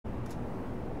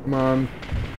Come on.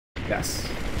 Yes.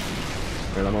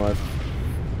 Alright, I'm alive.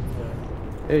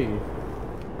 Hey.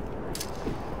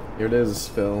 Here it is,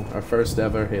 Phil. Our first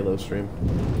ever Halo stream.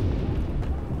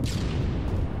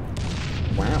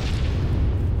 Wow.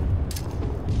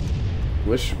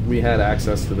 Wish we had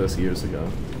access to this years ago.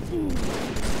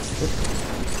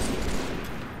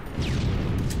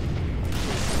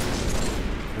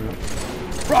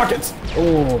 Rockets!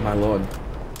 Oh my lord.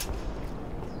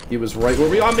 He was right where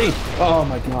we on me! Oh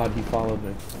my god, he followed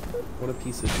me. What a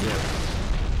piece of shit.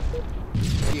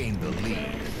 Gain the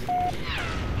lead.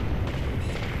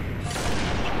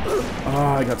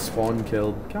 Oh, I got spawn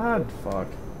killed. God, fuck.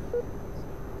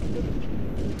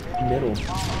 Middle.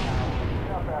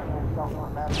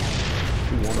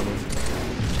 One of them.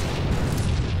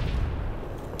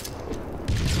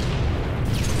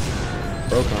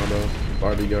 Bro combo.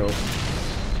 Barbie girl.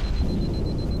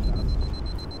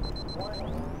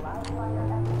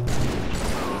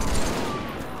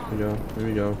 Here we go. Here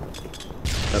we go.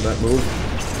 Have that move.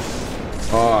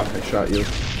 Oh, I shot you.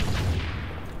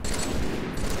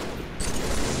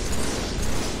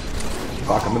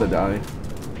 Fuck, I'm gonna die.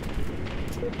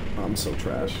 Oh, I'm so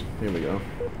trash. Here we go.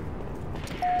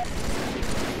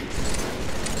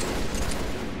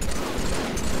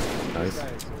 Nice.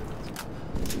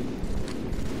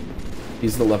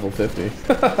 He's the level 50.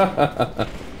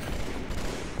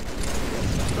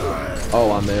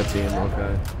 Oh, on their team,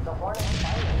 okay.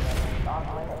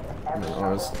 And then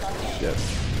ours. Shit.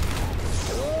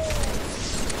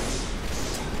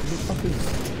 Who the fuck is...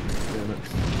 Damn it.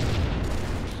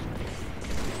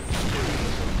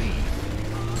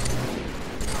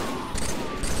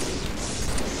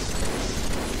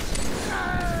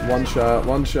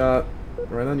 One shot.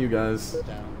 Right on you guys.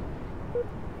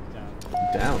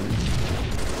 Down.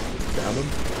 Down him?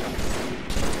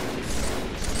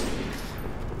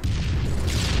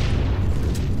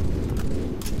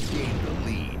 Gain the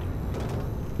lead.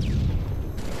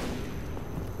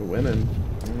 We're winning.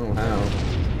 I don't know how.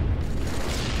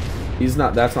 He's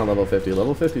not, that's not level 50.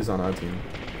 Level 50's on our team.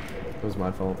 It was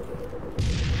my fault.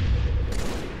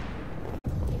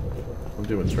 I'm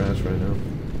doing trash right now.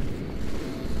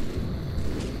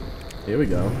 Here we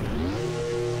go.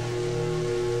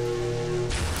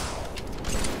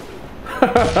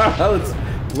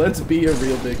 let's be a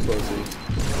real big pussy.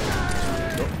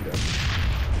 Oh, yeah.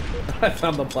 I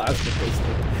found the plasma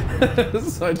pistol.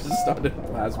 So I just started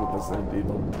plasma pistoling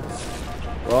people.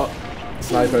 Well,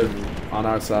 sniper on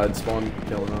our side, spawn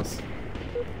killing us.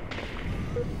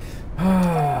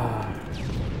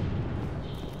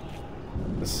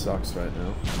 This sucks right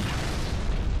now.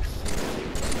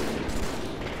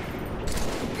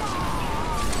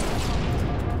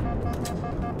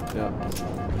 Yep.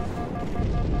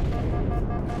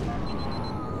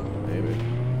 Maybe.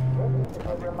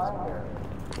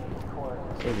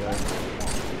 Okay.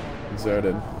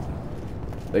 Exerted.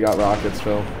 They got rockets,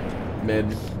 Phil. Mid.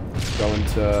 Going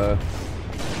to...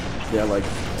 Yeah, like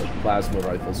a plasma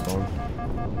rifle spawn.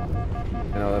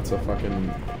 You know, that's a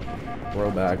fucking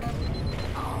throwback.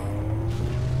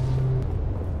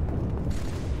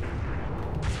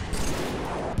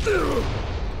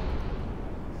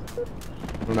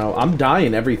 I don't know. I'm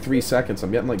dying every 3 seconds.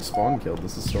 I'm getting like spawn killed.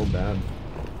 This is so bad.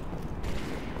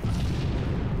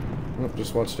 Oh,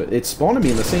 just watched it. It's spawning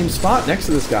me in the same spot next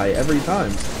to this guy every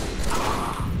time.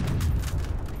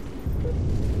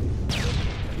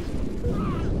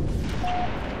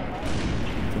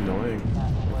 It's annoying.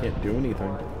 I can't do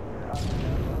anything.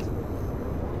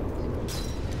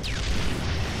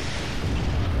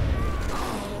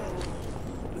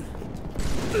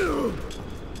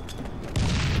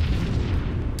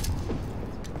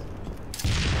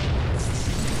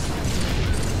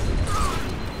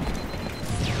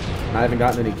 I haven't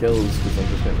gotten any kills because I'm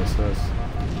just getting assessed.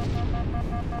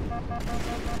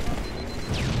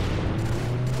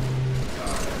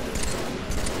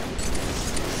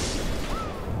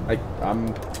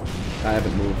 I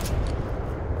haven't moved.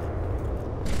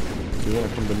 You want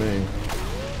to come to me?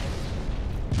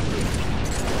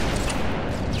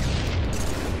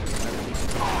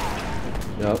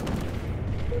 Yep.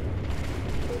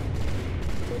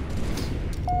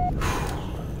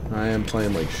 I am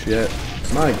playing like shit.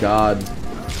 My god.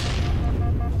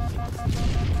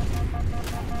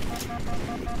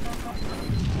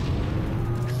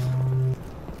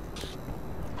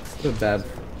 This is a bad...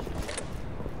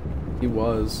 He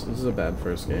was. This is a bad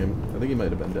first game. I think he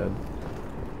might have been dead.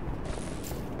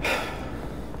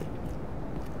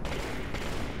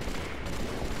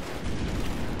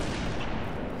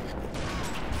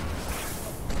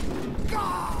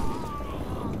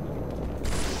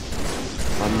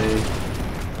 On me.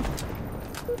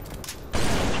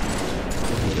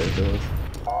 ridiculous.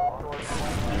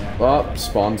 Oh,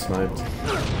 spawn sniped.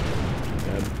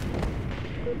 Dead.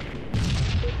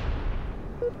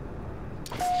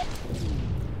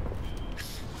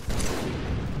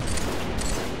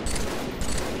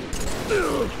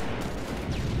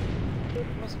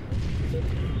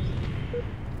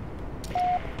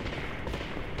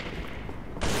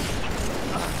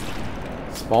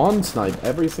 Spawn snipe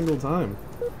every single time.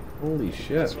 Holy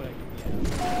shit.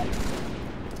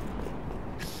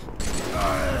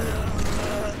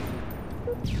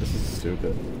 This is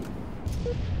stupid.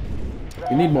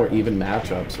 We need more even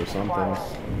matchups or something.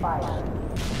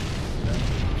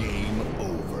 Game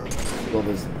over. Well,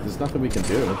 there's nothing we can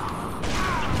do.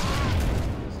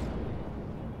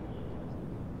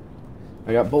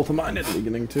 I got both of mine at the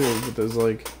beginning too, but there's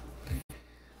like...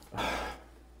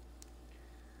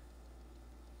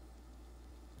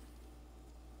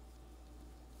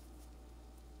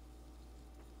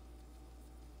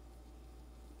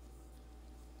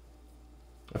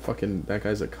 that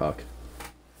guy's a cuck.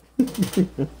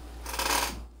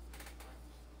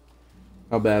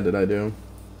 How bad did I do?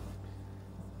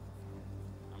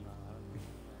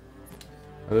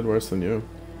 I did worse than you.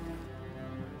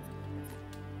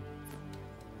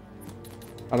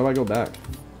 How do I go back?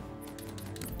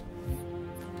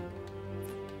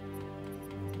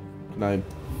 Can I...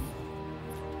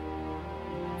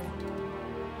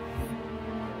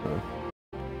 Oh.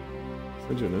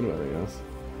 Send you an invite, I guess.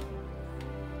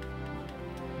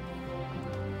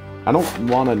 I don't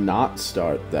want to not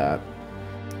start that.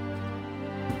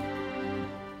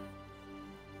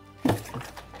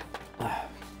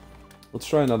 Let's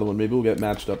try another one. Maybe we'll get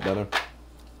matched up better.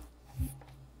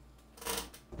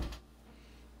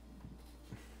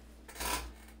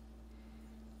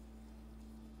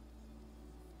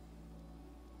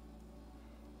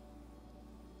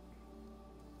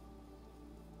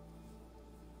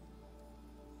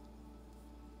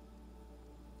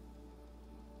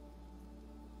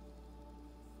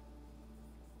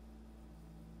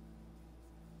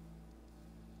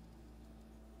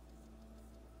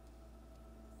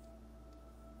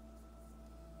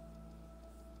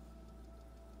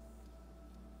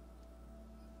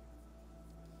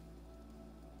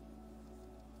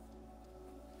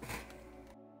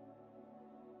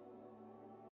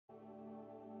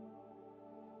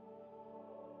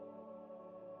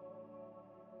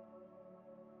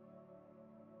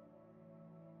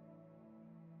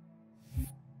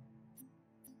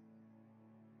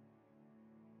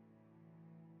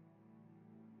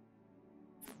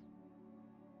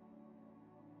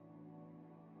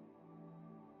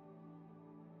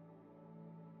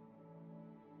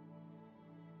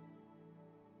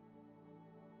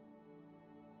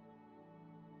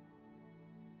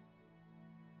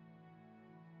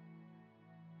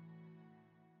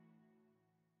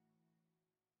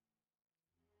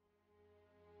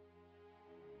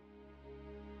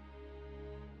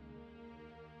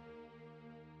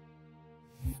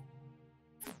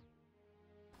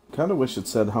 Kinda wish it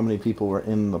said how many people were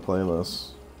in the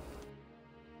playlist.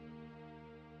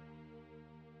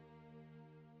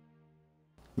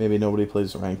 Maybe nobody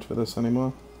plays ranked for this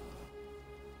anymore.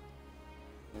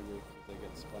 Maybe they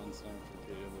get spawn sniped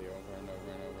repeatedly over and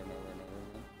over and over and over and over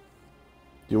again.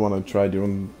 Do you want to try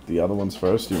doing the other ones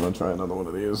first? Do you want to try another one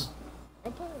of these?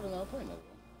 I'll play another one.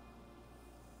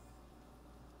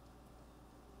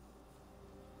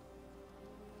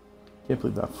 Can't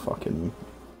believe that fucking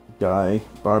guy.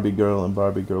 Barbie girl and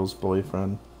Barbie girl's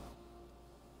boyfriend.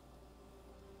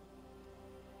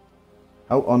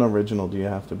 How unoriginal do you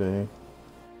have to be? You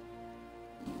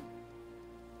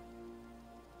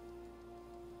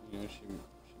know, she made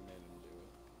him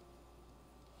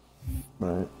do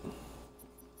it. Right.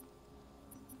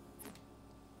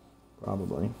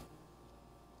 Probably.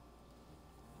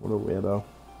 What a weirdo.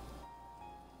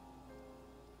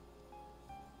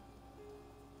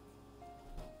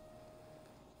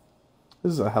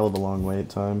 This is a hell of a long wait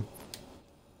time.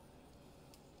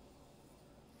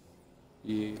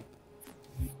 Yeah.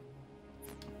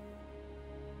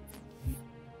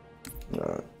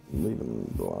 Alright,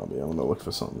 leaving the lobby. I'm gonna look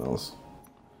for something else.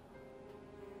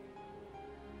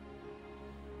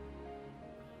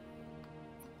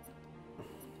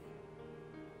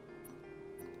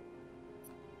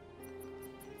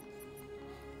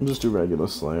 I'll just do regular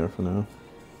Slayer for now.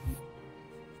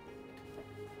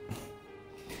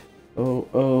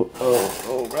 Oh,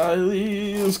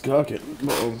 O'Reilly's cock and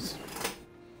balls.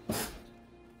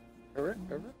 Alright.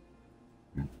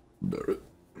 Barrett.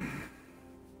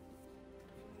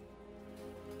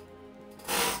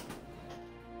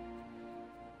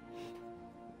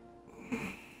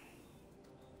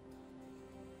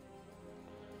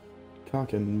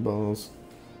 Cock and balls.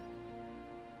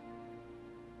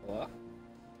 What?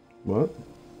 What?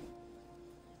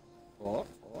 What?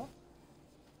 What?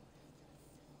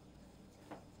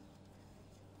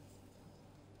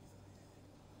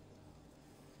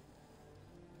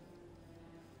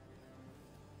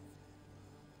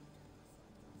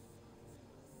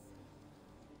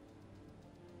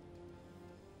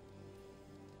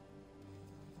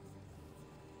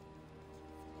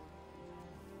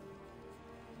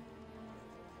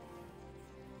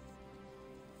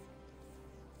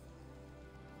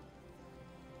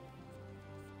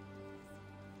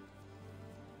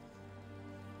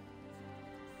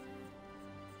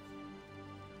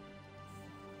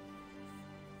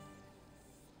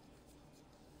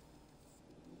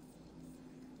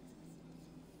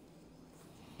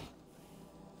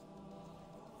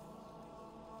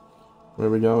 Where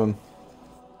are we going?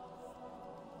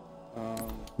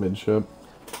 Midship.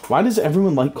 Why does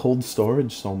everyone like cold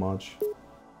storage so much?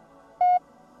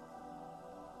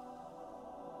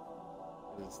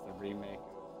 It's the remake.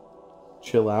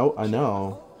 Chill out? I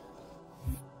know.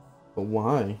 But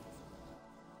why?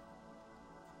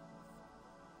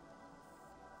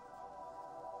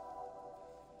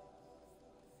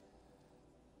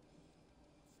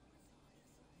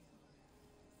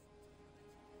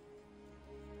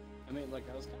 I mean, like,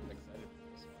 I was kind of excited for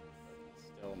this one, but it's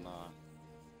still not.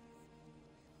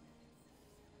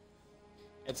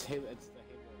 It's the Halo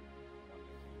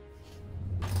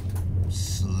 1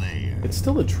 Slayer. It's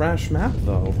still a trash map,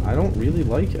 though. I don't really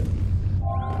like it.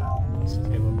 It's just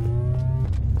Halo.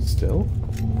 Still?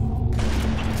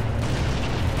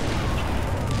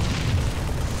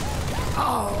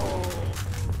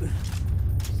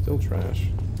 Still trash.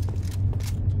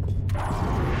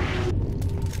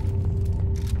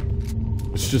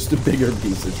 It's just a bigger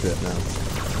piece of shit now.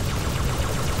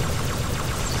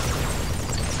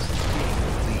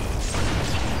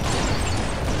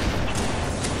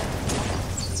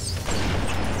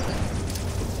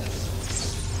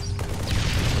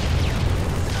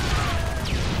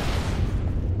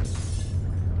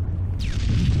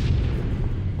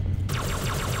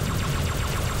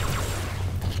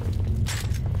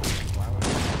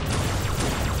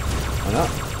 Why not?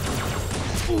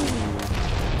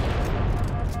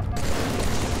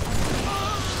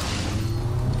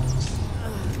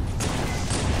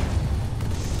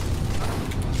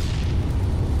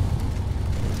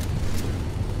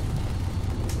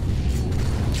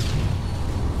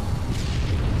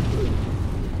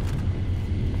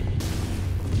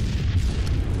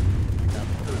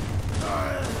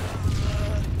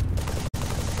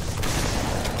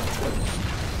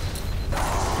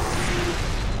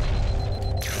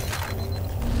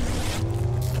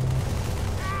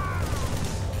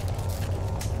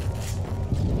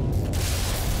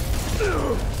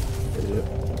 Idiot.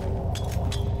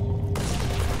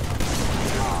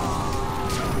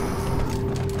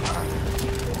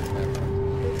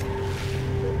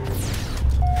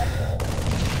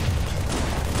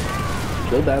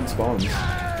 Still bad spawns.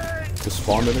 Just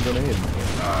spawned in a grenade.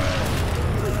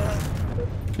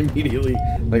 Immediately,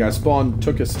 like I spawned,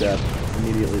 took a step,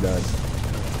 immediately died.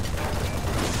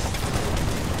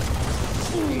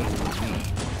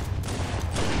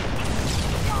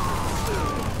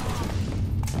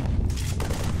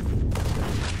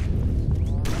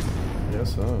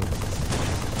 Guess so.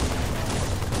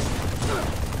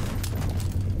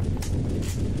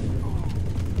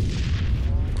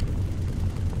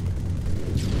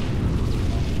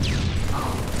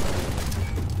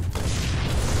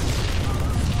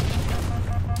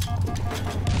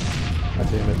 God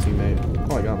damn it, teammate.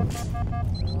 Oh, I got him.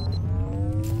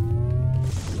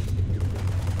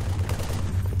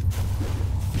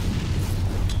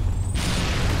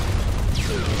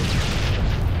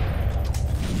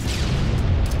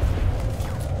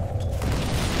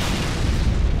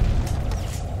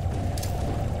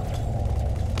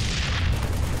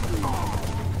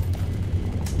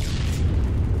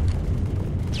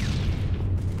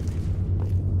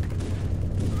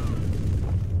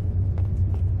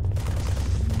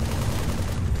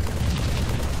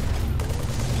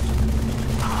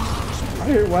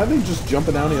 Why are they just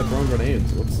jumping down here and throwing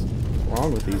grenades? What's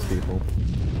wrong with these people?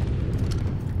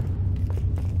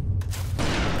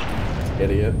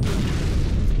 Idiot.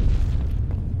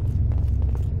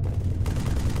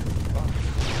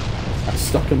 I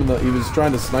stuck him in the... He was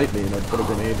trying to snipe me and I put a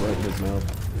grenade right in his mouth.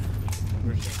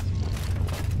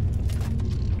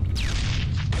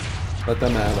 Let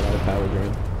them have it, I have power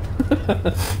grenade.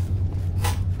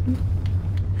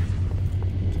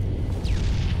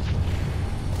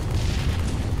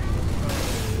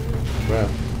 Bruh.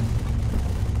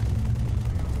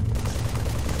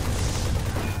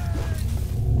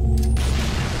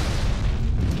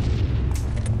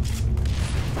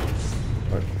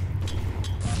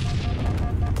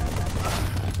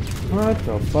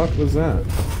 The fuck was that?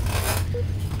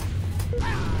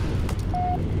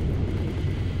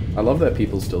 I love that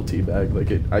people still teabag.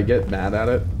 Like, I get mad at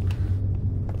it.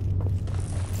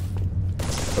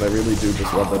 But I really do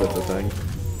just love that it's a thing.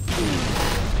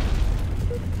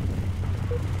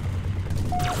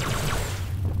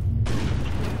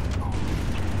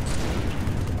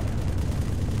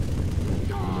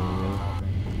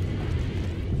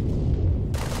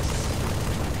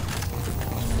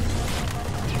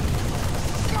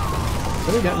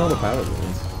 Where are we getting all the power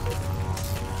balloons?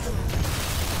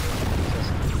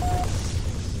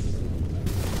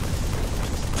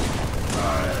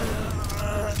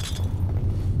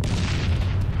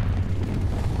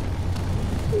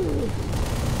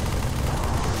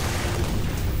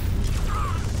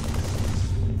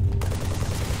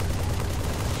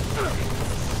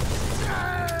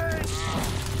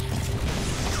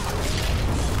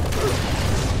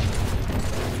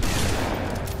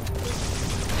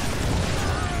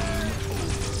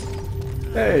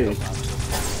 Hey!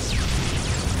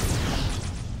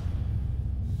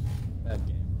 Bad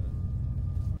game,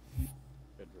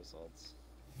 but good results.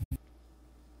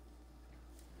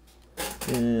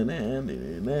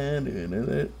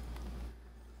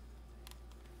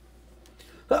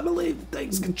 I believe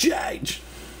things can change!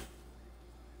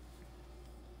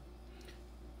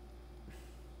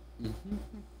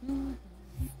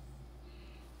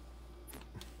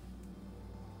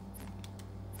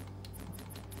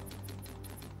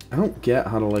 I don't get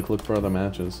how to, like, look for other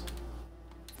matches.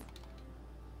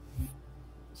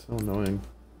 So annoying.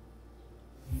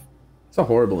 It's a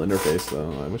horrible interface,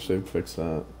 though. I wish they'd fix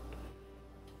that.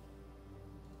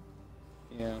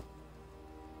 Yeah.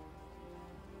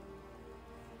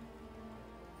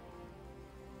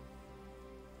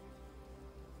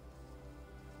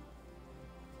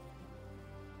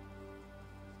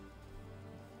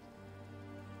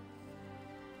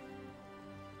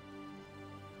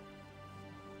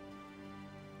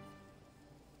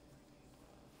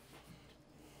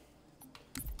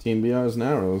 Team BR's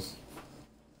Narrows.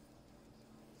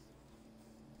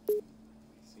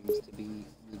 Seems to be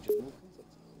the general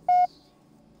consensus.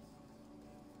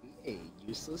 A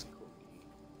useless cookie.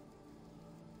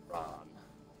 Ron.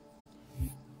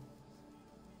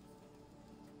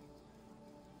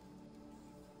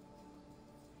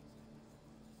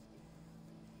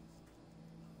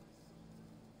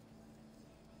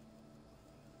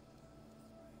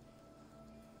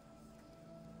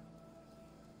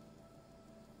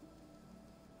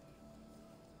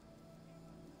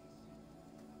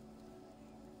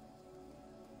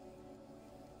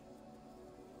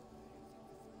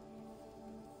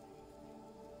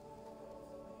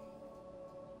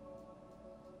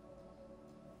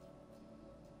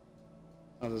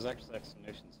 Oh, there's actually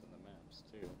explanations in the maps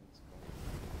too.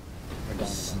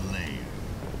 That's cool. Slayer.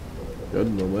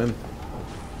 Good, we'll win.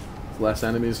 Less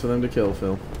enemies for them to kill,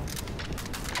 Phil.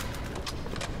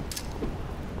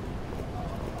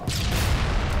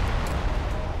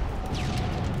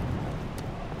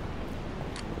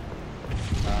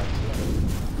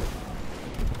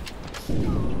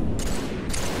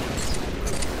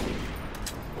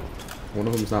 One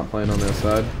of them's not playing on their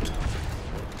side.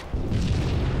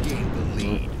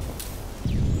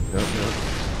 Yep.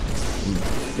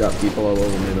 Got people all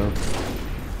over me though.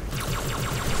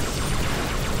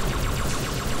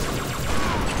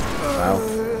 Wow.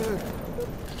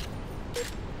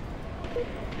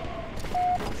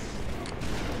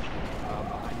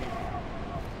 Behind me.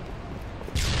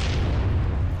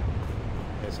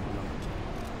 There's one.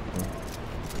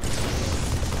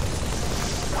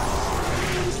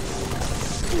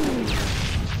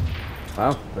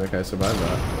 Wow, that guy survived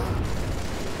that.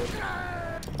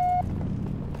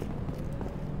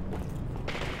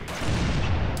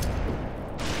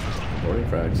 Boarding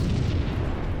frags.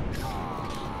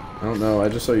 I don't know, I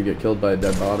just saw you get killed by a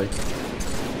dead body.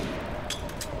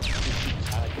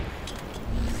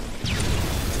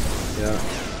 Yeah.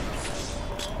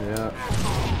 Yeah,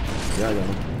 I got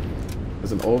him.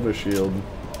 There's an overshield.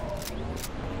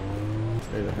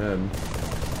 Straight ahead.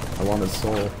 I want his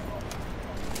soul.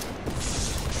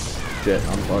 Shit,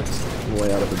 I'm fucked. I'm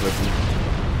way out of position.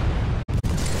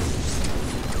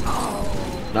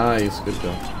 Nice, good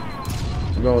kill.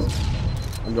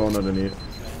 I'm going underneath.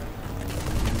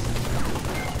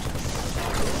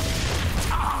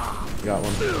 Got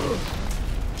one.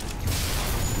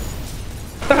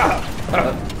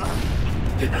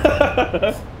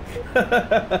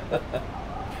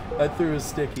 I threw a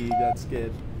sticky, he got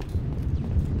scared.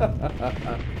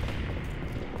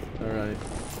 Alright.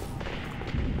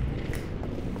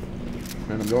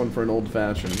 And I'm going for an old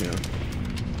fashioned here.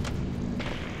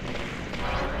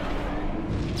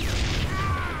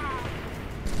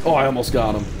 Oh, I almost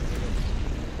got him.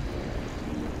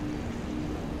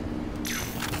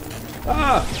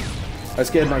 Ah! I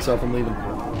scared myself. I'm leaving.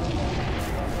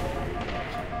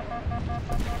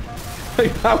 I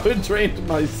power drained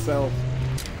myself.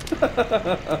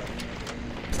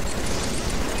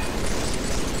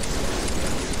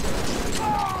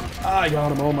 I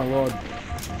got him. Oh my lord.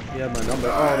 He had my number.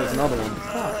 Oh, there's another one.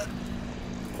 Fuck.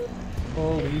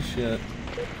 Holy shit.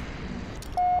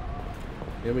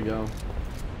 Here we go.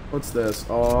 What's this?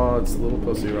 Oh, it's a little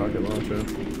pussy rocket launcher. Look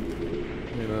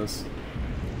at this.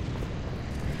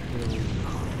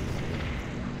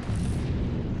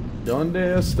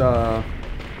 ¿Dónde está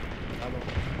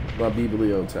la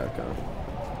biblioteca?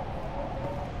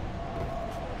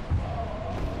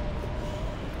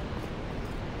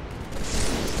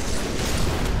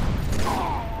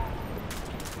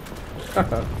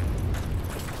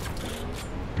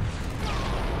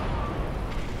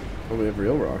 Oh, we have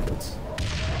real rockets.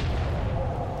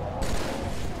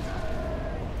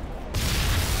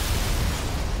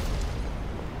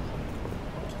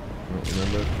 I don't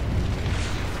remember.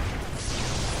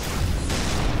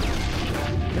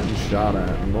 Getting shot at,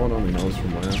 and no one only knows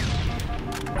from where.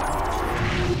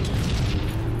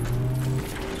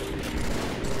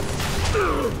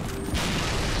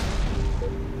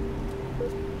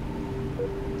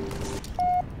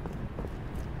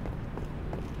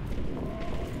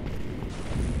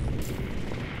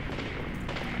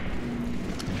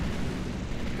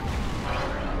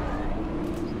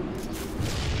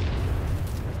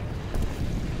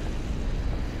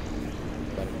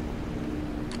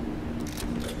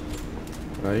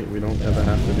 Right? We don't ever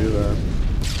have to do that.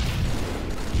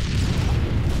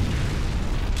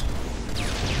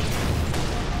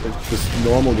 It's just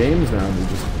normal games now. We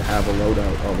just have a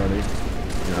loadout already,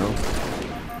 you know?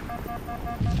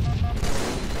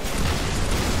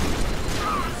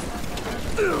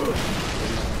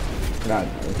 God,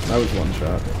 that was one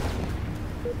shot.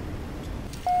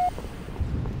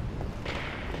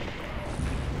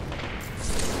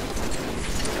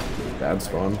 Bad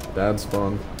spawn. Bad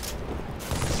spawn.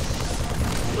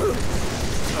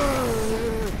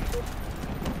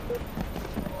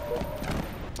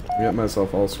 I got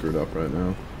myself all screwed up right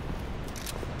now.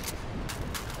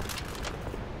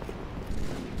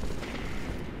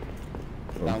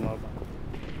 Oh. Down low.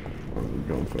 I'm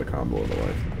going for the combo of the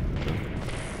life.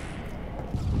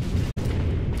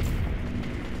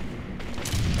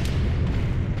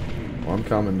 Well, I'm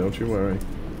coming, don't you worry.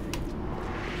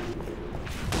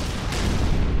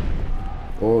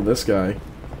 Oh, this guy.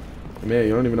 Man,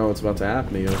 you don't even know what's about to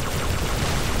happen to you.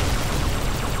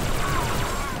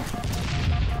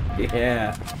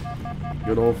 Yeah.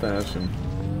 Good old fashioned.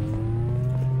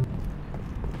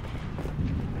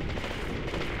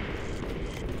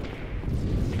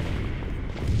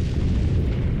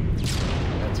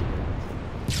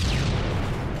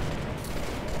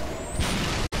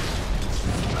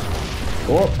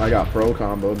 Oh, I got pro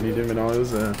comboed and he didn't even know I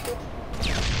was there.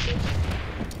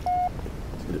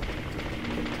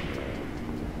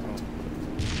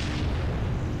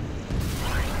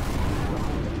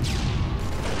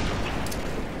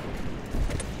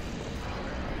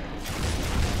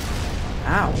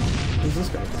 Ow! Where's this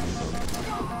guy coming from?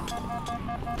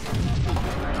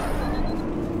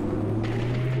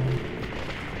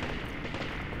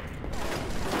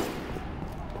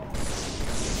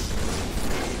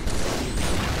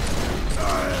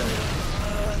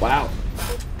 Wow!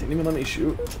 Didn't even let me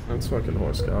shoot. That's fucking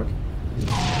horsecock.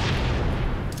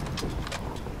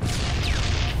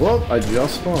 Well, I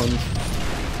just spawned.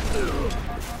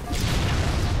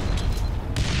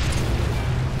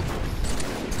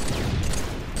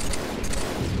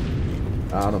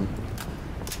 Got him.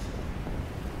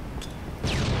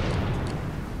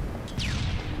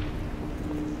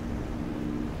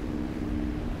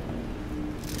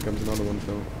 Here comes another one,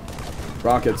 Phil.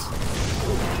 Rockets.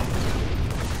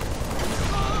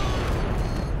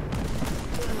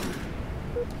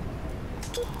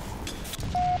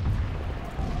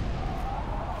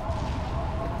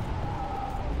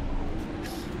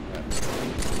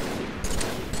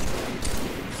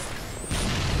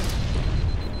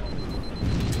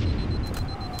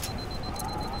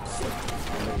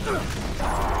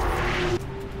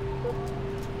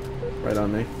 Right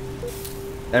on me.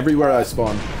 Everywhere I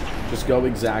spawn, just go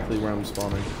exactly where I'm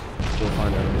spawning. You'll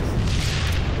find enemies.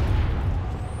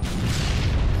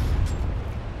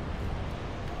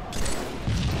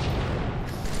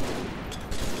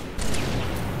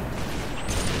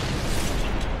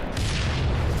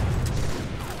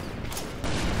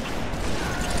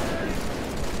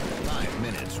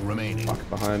 Remaining. Fuck,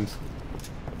 behind.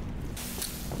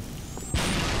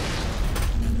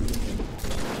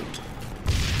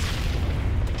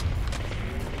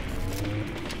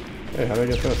 Hey, how did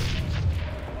I get this?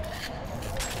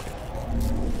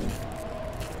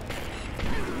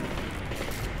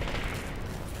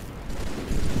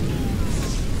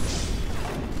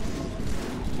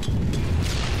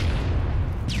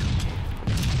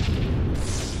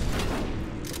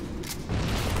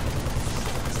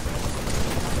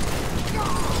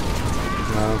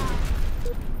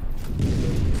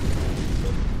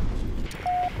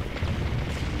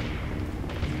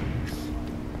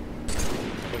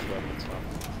 His weapon's not.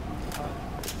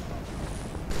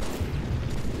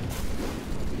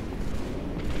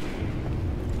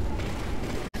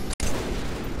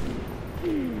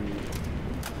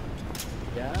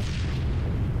 Yeah?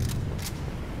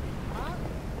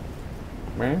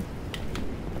 Man.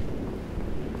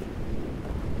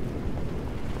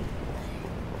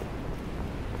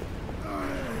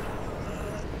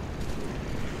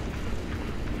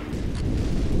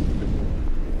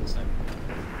 Same.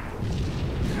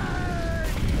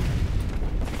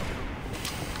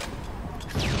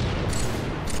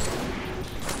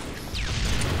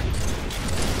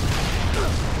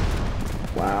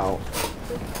 Wow.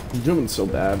 You're doing so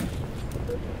bad.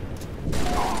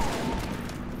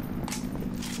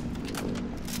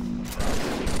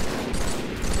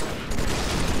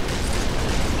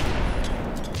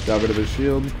 Got rid of his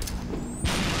shield.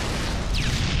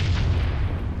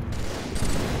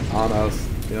 On us.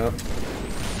 Yep.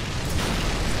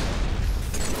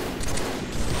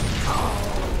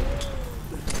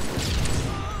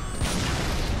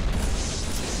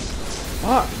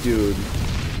 Fuck, dude.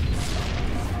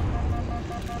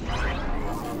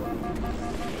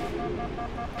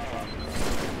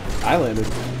 I landed.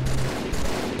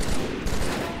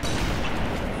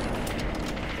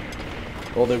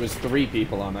 Well, there was 3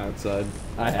 people on that side.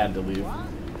 I had to leave.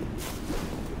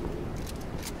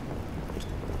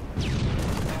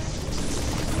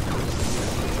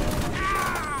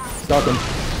 Stalk him.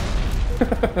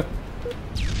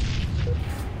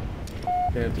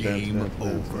 Game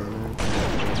over.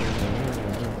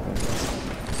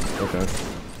 Okay.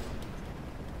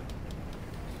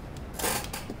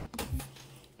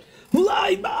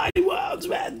 Light my world's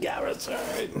red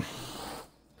garrison.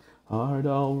 Hard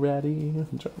already.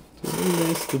 I'm trying to do a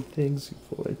list of things you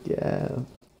forget.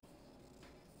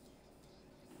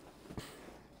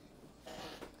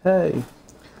 Hey.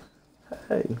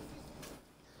 Hey.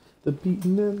 The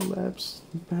beaten and laps.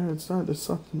 The parents started to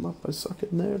suck them up by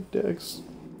sucking their dicks.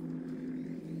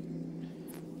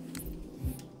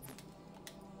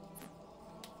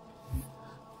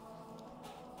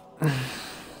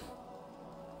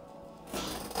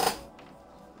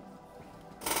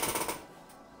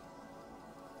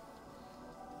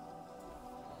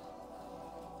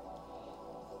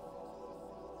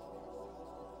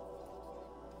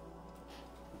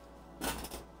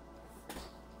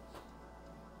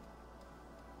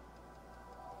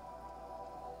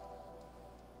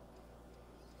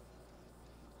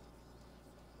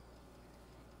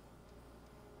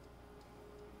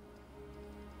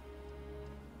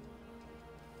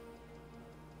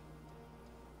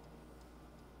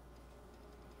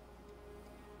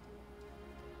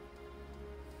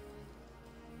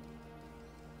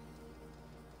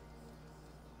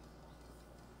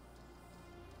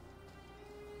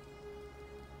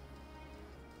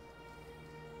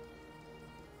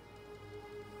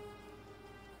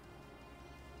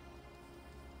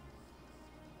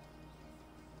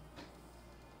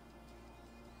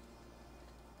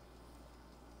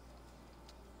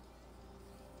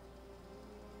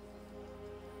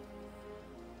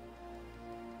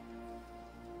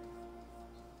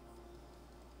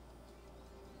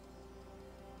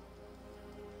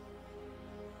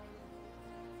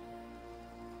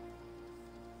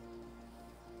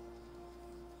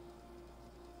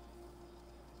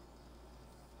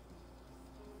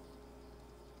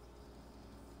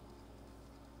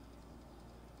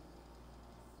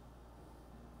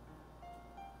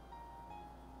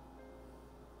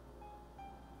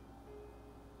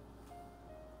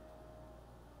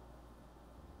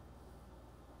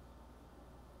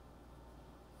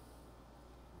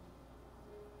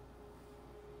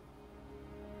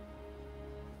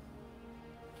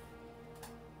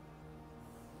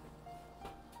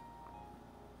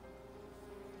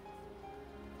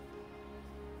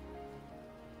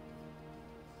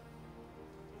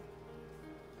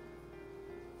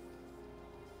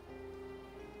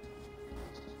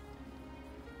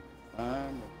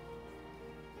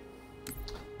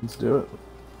 Let's do it.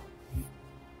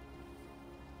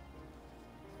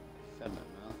 Fed my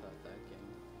mouth out that game.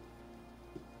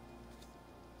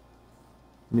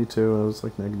 Me too, I was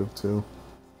like -2.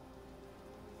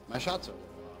 My shots are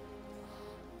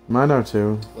a Mine are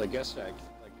too. Like yesterday,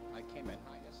 I came in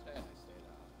hot yesterday and I stayed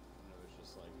out. And it was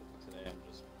just like, today I'm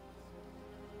just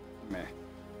meh.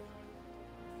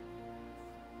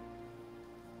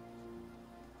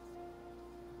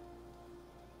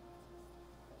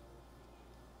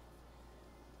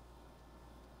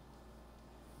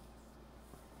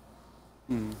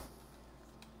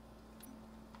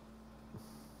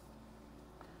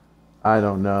 I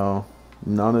don't know.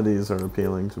 None of these are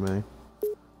appealing to me.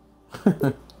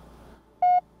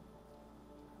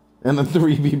 And then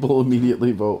 3 people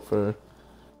immediately vote for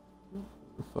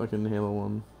fucking Halo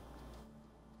 1.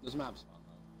 This map's fun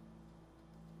though.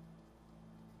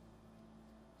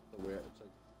 It's weird. It's a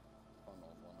fun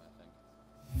old one, I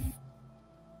think.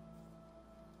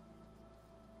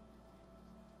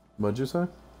 What'd you say?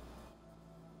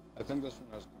 I think this one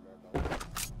has conveyor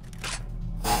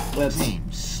belt. Let's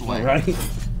Team Slayer. right.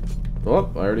 Oh,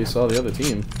 I already saw the other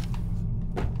team.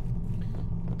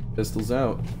 Pistols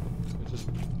out. It's just.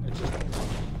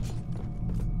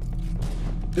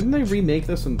 Didn't they remake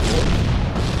this in 4?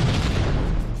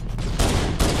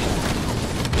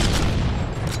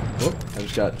 Oh, I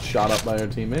just got shot up by our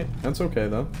teammate. That's okay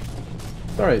though.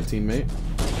 It's alright, teammate.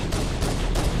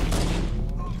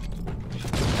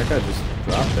 That guy just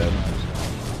dropped dead.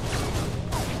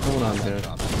 What's going on here?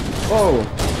 Whoa!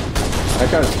 That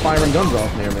guy's firing guns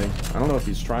off near me. I don't know if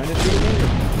he's trying to shoot me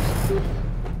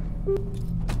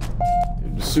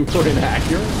or just super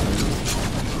inaccurate.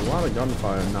 A lot of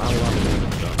gunfire, not a lot of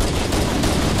damage done.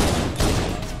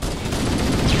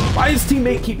 Why does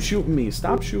teammate keep shooting me?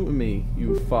 Stop shooting me,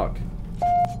 you fuck.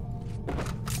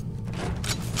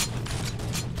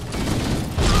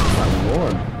 My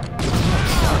lord.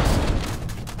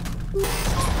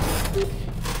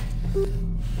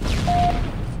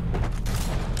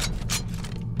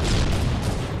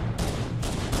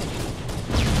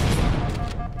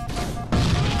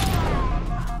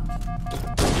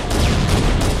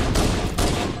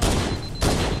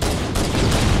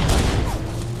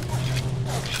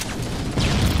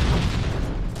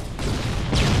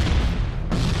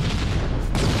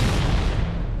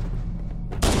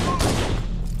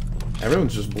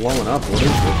 Everyone's just blowing up. What is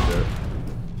this shit?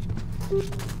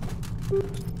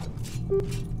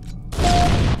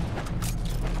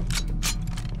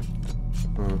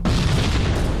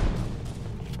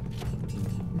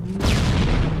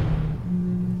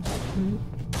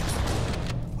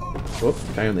 Oh,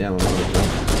 guy on the ammo.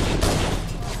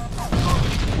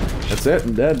 That's it,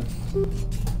 I'm dead.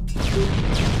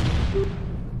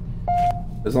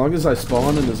 As long as I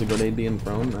spawn and there's a grenade being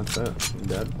thrown, that's it. I'm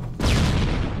dead.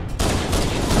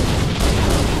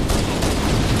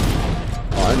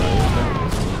 Oh, I know.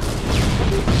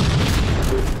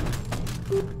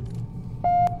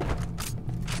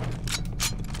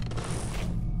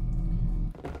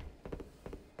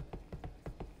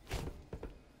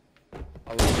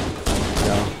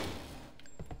 Yeah.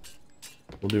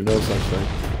 We'll do no such thing.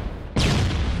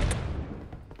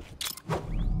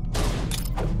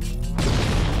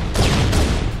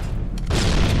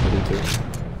 I do too.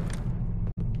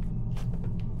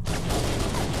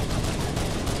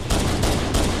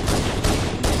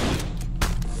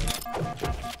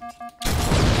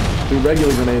 Threw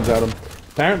regular grenades at him.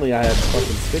 Apparently I had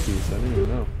fucking stickies, I didn't even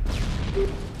know.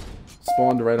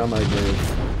 Spawned right on my grave.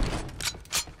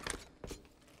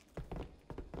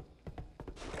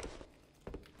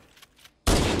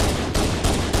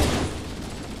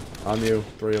 On you,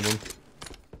 3 of them.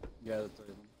 Yeah, the 3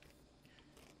 of them.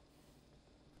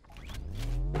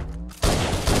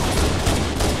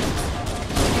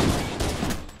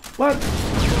 What?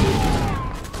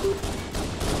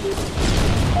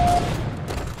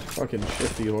 Fucking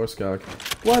shifty horsecock.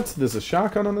 What? There's a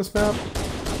shotgun on this map?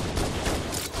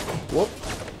 Whoop.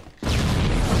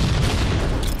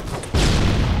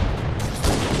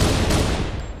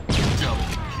 Double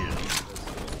kill.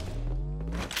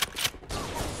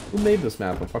 Who made this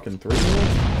map? A fucking 3-year-old?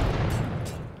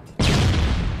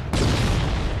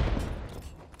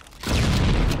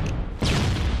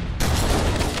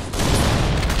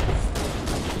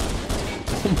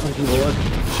 Oh my lord.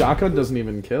 Shotgun doesn't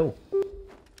even kill.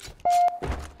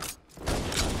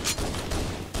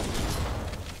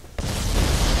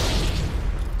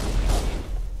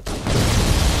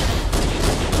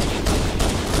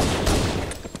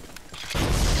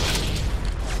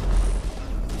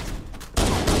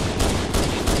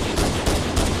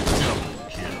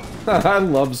 I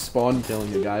love spawn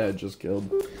killing a guy I just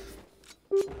killed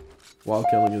while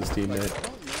killing his teammate.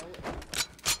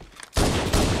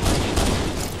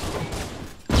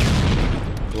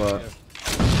 What?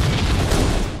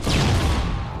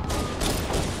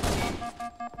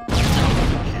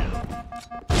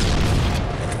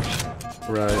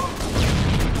 Right.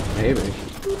 Maybe.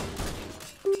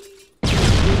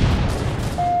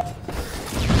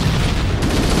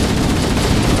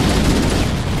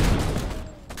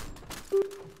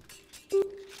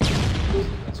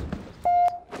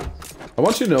 I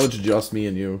want you to know it's just me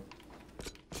and you.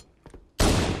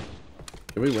 Can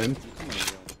we win?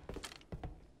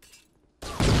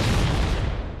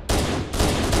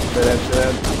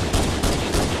 Shit.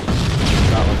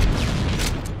 Got one.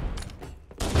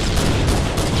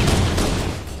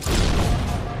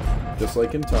 Just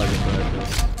like in target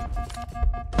practice.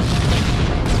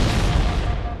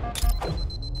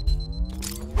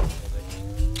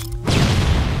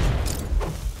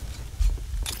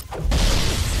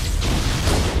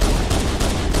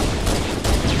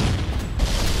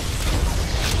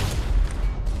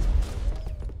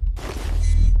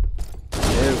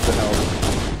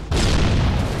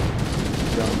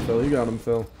 You got him,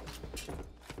 Phil.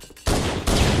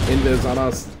 Invis on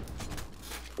us.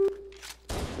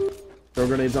 Throw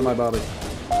grenades on my body.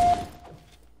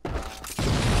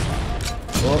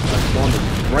 Oh, I spawned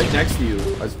right next to you.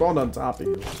 I spawned on top of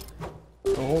you.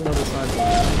 A whole nother side from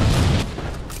that.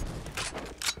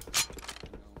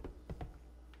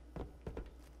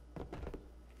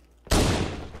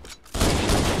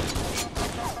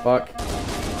 Fuck.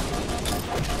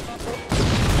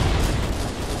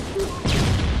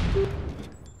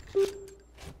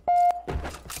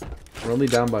 We're only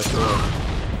down by 4.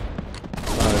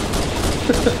 5.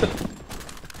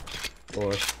 4.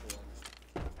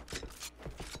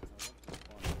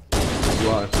 You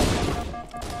are.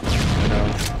 I know.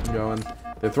 I'm going.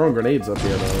 They're throwing grenades up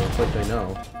here though. It's like they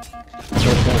know. There's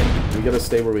no point. We gotta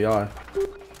stay where we are.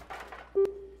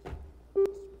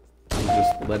 You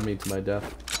just led me to my death.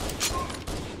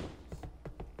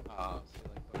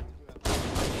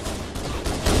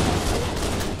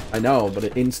 I know, but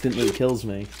it instantly kills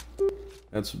me.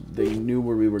 They knew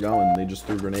where we were going. They just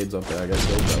threw grenades up there. I got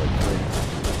killed by like 3.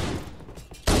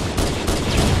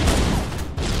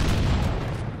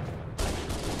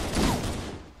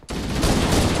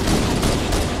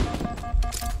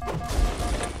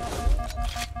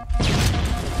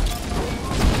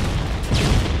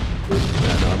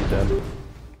 Yeah, no, I'm dead.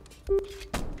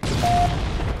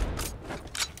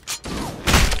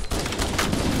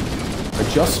 I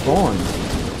just spawned.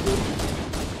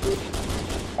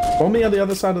 Spawn me on the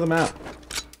other side of the map.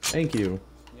 Thank you.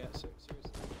 Yeah, seriously.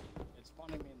 It's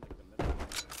spawning me in like the middle.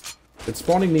 It's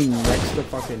spawning me next to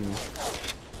fucking...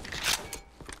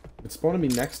 It's spawning me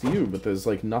next to you, but there's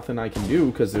like nothing I can do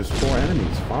because there's 4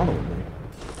 enemies following me.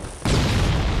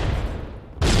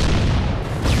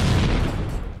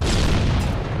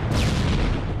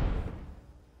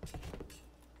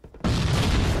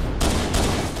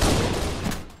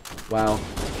 Wow.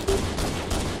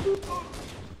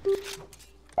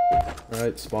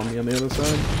 Alright, spawn me on the other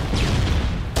side.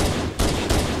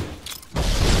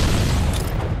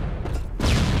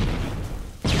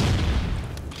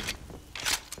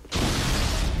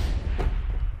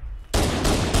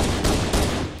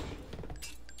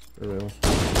 For real.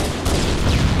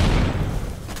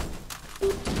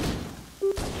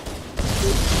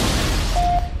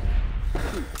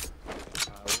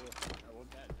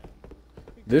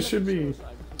 This should be...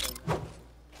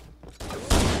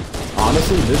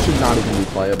 Honestly, this should not even be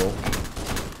playable.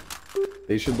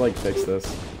 They should, like, fix this.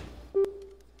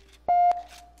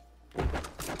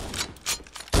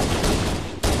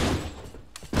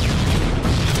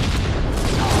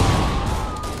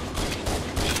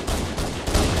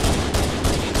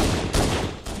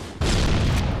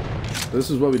 This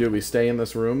is what we do. We stay in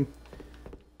this room,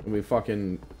 and we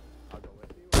fucking...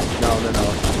 No.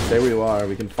 Stay where you are.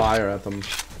 We can fire at them.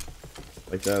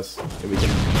 Like this. And we can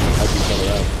help each other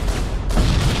out.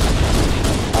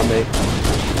 On me.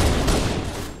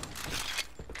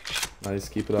 Nice,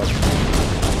 keep it up.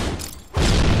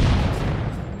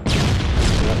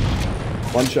 Yep.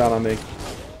 1 shot on me.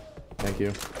 Thank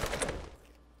you.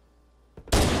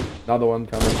 Another one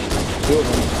coming. 2 of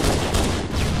them.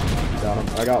 Got him.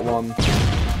 I got 1.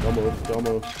 Don't move, don't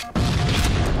move.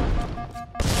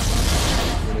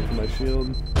 Running for my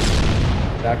shield.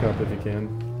 Back up if you can.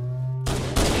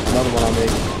 Another one on me.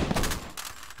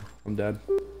 I'm dead.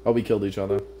 Oh, we killed each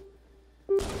other.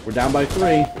 We're down by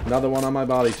 3. Another one on my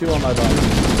body. 2 on my body.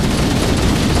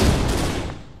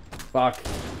 Fuck.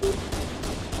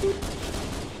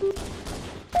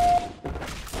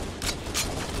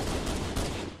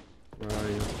 Where are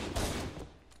you?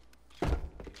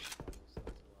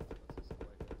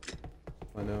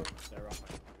 I know.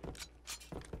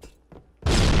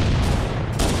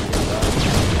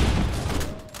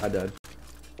 I died.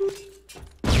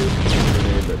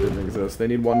 Grenade that didn't exist. They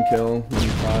need 1 kill. We need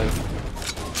 5.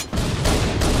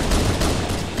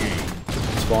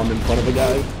 Spawned in front of a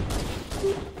guy.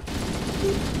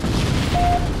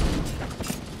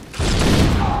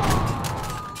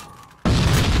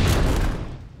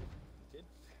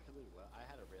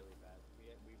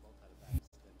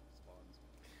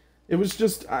 It was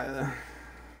just,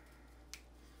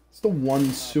 it's the one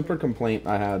super complaint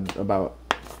I had about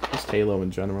just Halo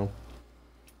in general.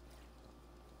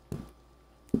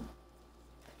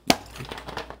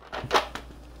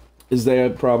 Is they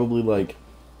have probably, like,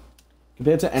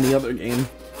 compared to any other game,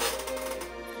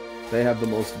 they have the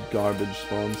most garbage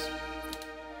spawns.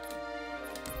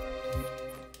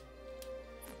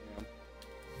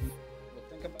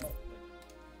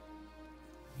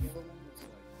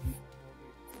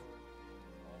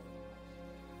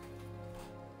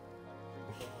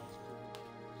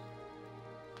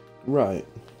 Right.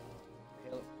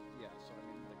 Halo, yeah, so I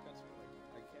mean, like, that's what,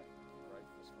 like, I can't write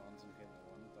for spawns in Halo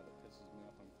 1, but it pisses me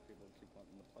off when people keep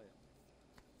wanting to play it.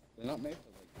 They're not made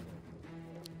for, like,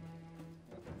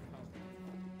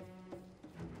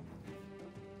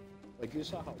 like, you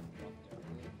saw how fucked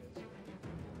everything is.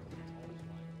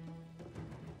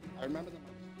 I remember them.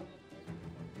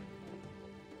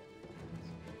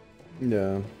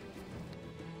 Yeah.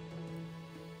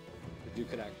 But you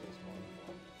could actually spawn a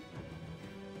block.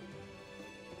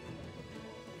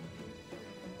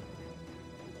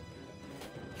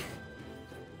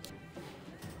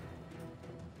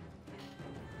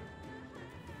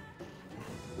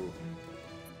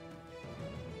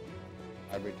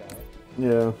 Every time.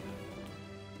 Yeah.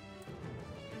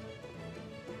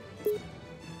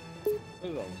 Look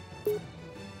at those.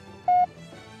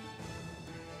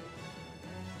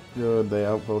 Good, they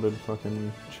outvoted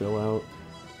fucking Chill Out.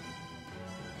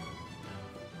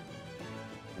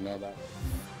 You know that.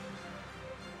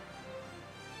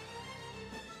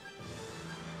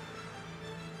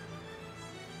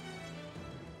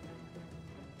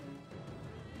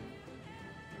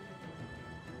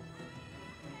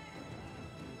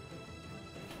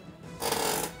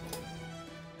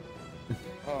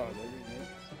 Oh, they remade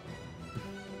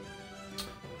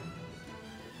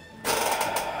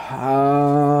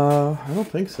I don't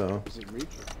think so. Is it Reach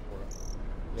or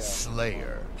yeah.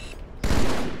 Slayer.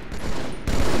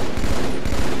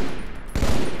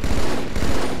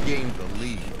 Gained the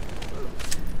lead.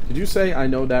 Did you say I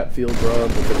know that field, bro,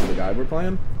 because of the guy we're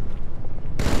playing?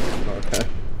 Okay.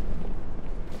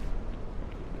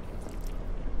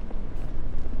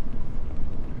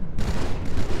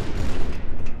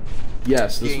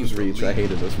 Yes, this was Reach. I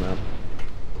hated this map.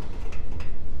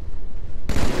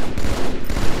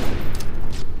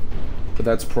 But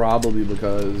that's probably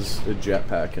because the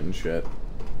jetpack and shit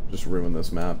just ruined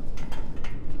this map.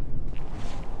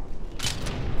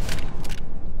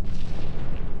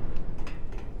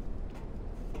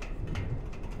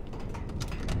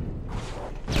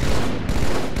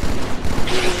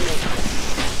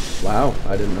 Wow,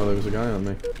 I didn't know there was a guy on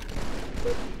me.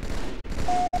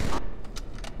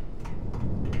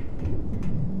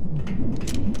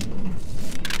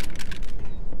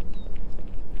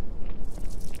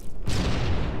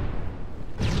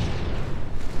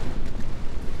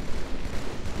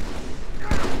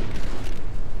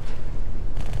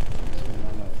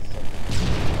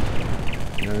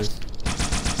 Nice.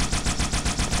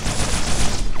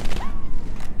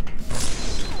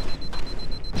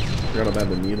 Forgot how bad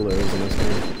the needler is in this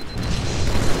game.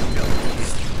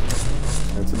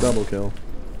 It's a double kill.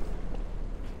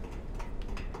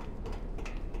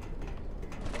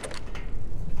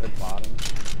 At bottom.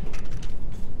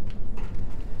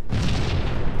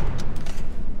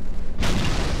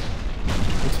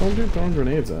 What's some dude throwing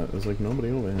grenades at? There's like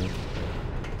nobody over here.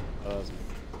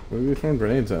 Where are we throwing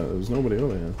grenades at? There's nobody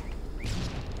over here.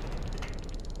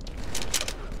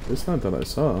 It's not that I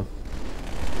saw.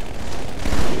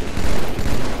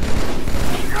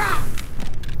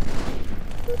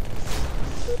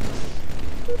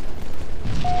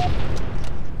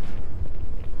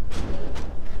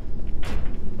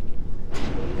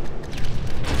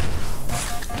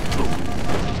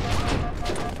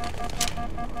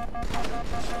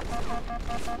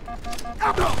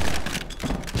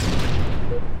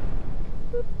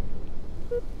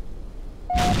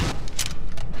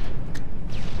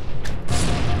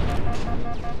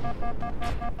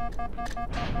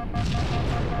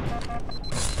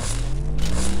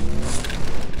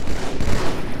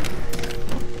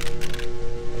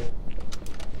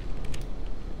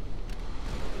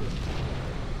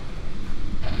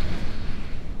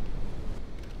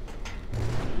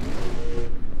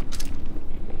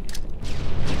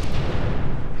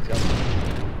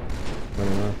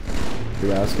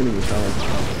 You're asking, or you're telling?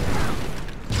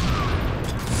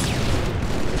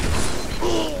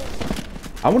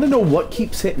 I want to know what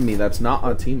keeps hitting me that's not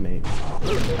a teammate.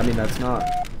 I mean, that's not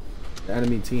the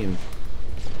enemy team.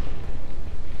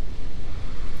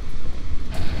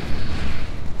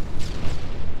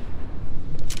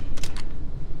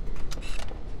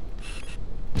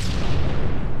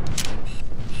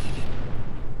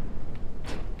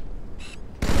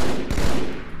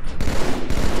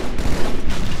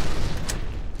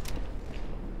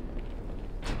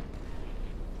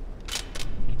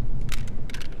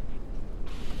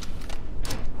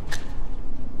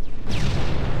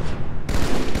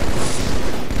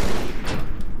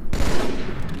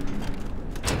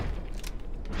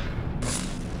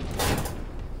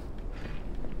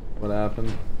 What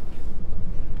happened?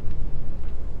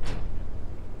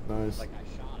 Nice. Like I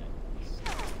shot it.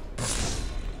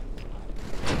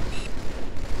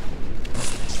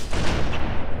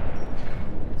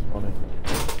 It's funny.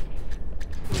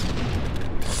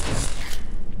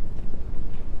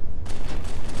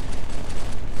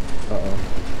 Uh-oh.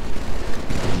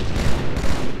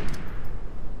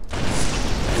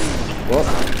 Well,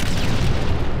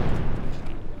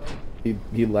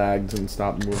 he lagged and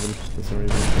stopped moving for some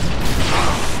reason.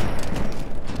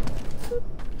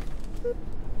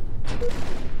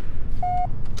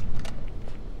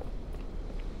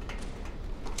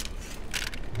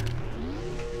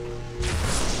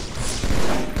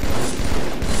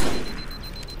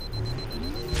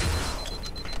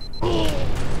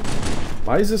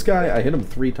 Why is this guy? I hit him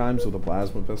 3 times with a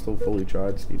plasma pistol, fully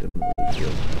charged. He didn't really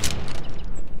shield.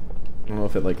 I don't know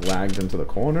if it like lagged into the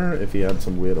corner, if he had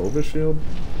some weird overshield.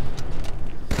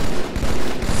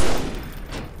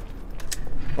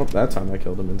 Oh, that time I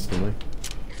killed him instantly.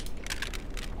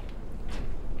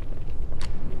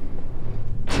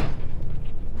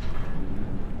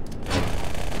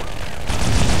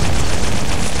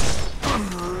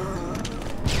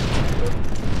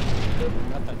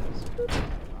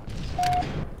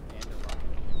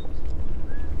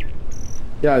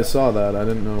 Yeah, I saw that. I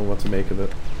didn't know what to make of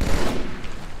it.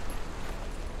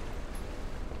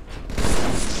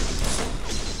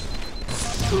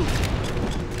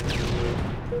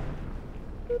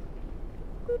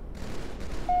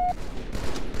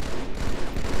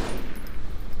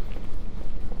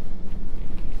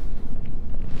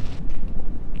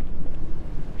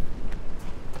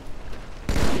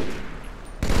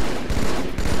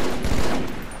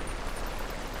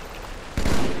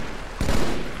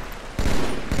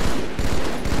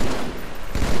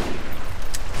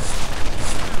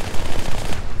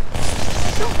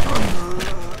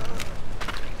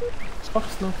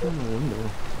 Fuck's not from the window.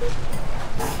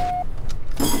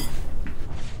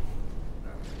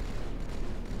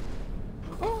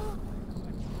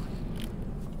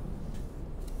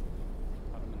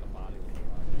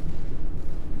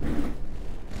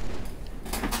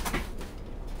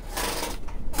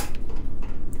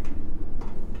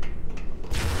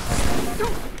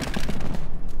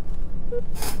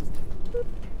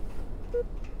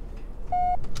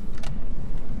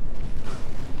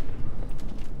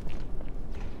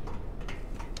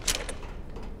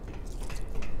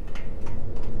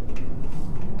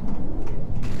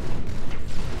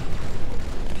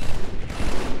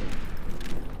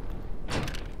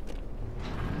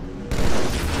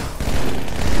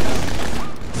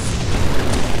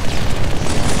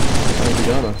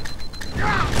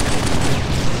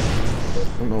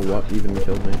 I don't know what even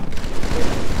killed me.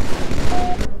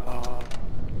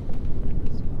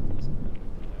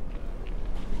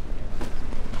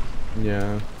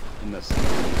 Yeah.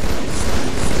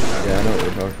 Yeah, I know what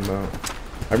you're talking about.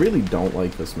 I really don't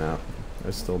like this map.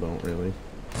 I still don't really.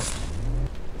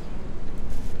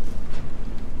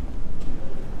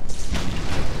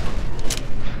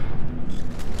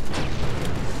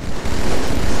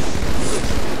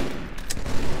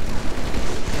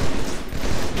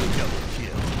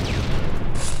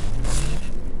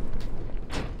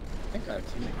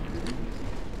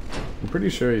 I'm pretty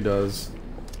sure he does.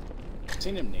 I've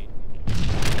seen him nade.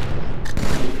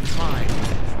 5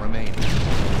 minutes remaining.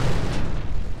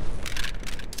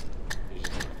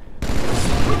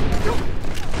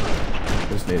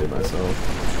 Just naded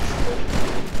myself.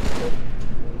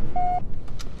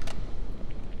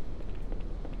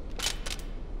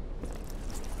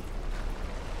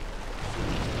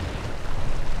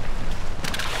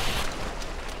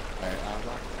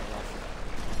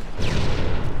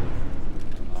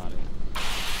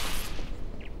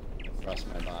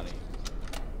 My body.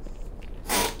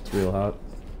 It's real hot.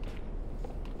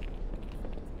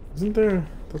 Isn't there? I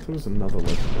thought there was another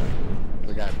lift back there.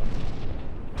 The guy.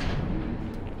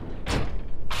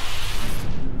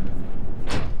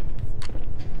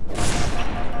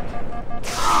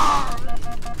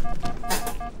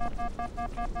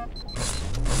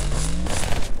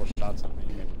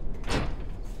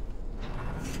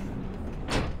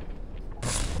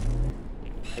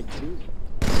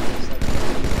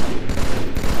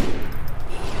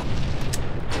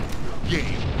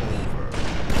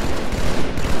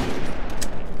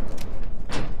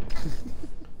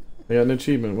 I got an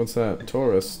achievement. What's that?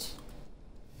 Tourist.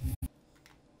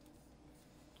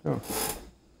 Oh.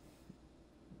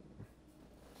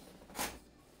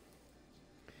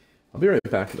 I'll be right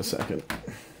back in a second.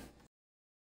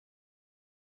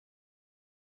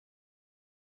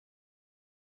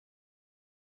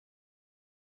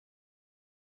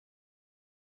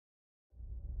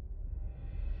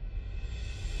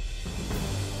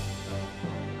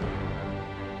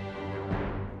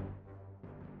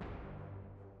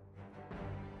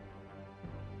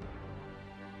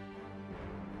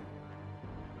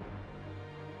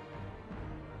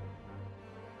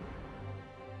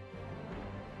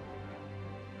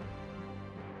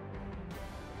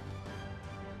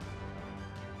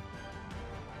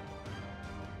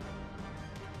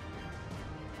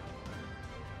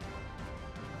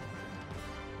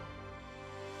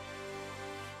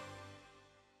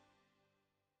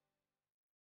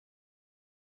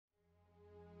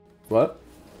 What?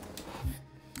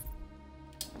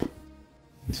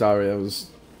 Sorry, I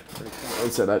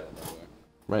said that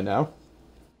right now.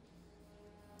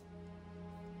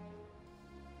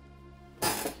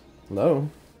 Hello?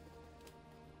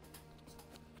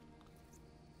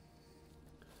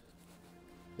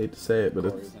 Hate to say it, but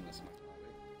it's... Corey's in this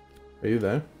mic, Are you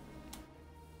there?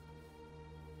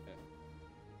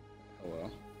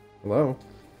 Hello? Hello?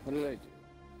 What did I do?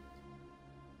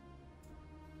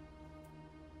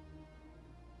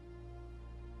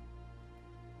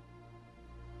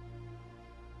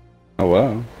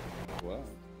 Hello. Hello?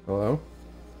 Hello?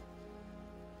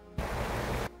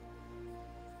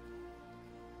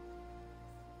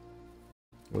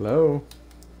 Hello?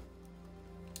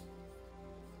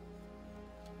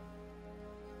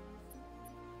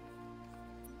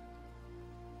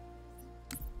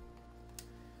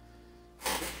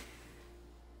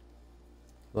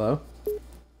 Hello?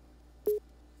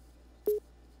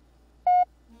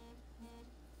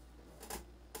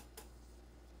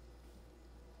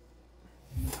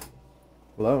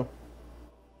 Hello?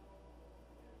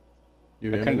 You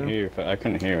I hear me couldn't now? hear you. I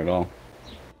couldn't hear at all.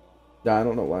 Yeah, I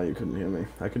don't know why you couldn't hear me.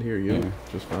 I could hear you Yeah.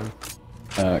 just fine.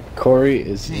 Corey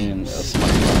is in a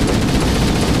smart lobby.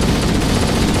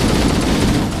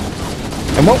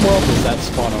 In what world does that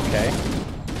spawn okay?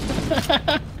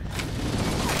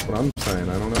 That's what I'm saying,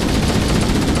 I don't know.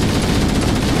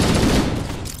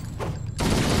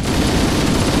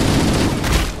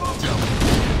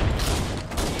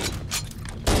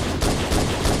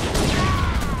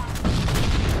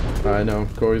 I know,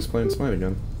 Corey's playing Smite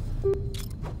again.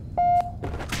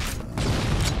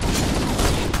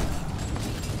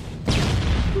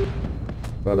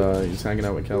 But he's hanging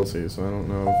out with Kelsey, so I don't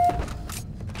know.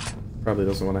 Probably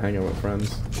doesn't want to hang out with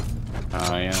friends.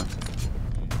 Oh, yeah.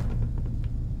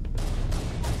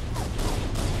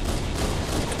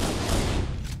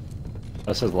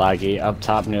 This is laggy. Up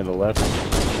top near the lift.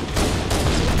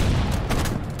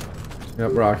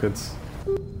 Yep, rockets.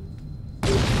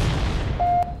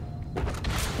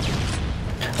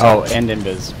 Oh, and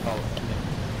invis.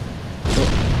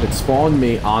 It spawned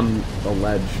me on the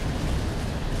ledge.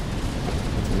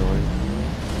 That's annoying.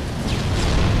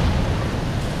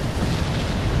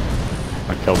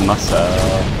 I killed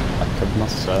myself. I killed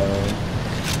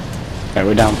myself. Okay,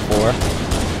 we're down 4.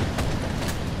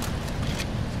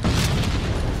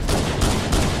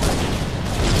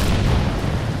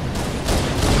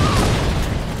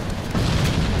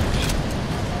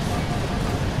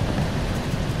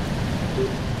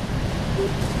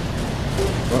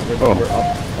 Oh, we're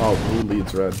up. Oh, blue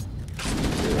leads red.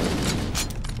 You're right.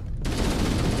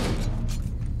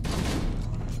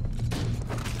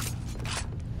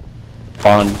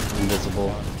 Spawn,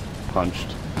 invisible, punched.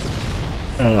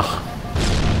 Ugh.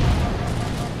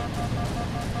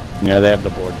 Yeah, they have the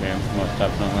board game, most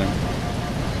definitely.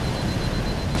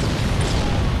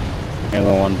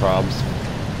 Halo 1 probs.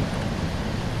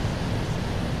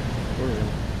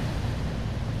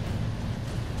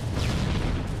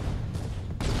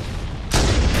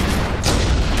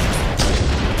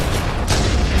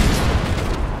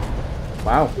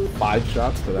 Wow, 5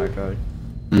 shots to that guy.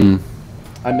 Mm.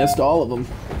 I missed all of them.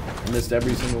 I missed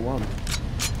every single one.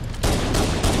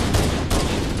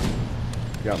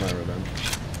 Got my revenge.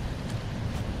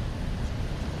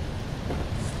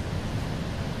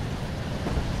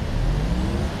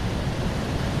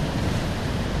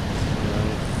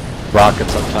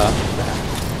 Rockets up top.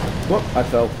 Whoop, I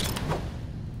fell.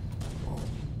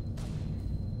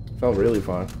 Fell really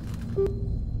far.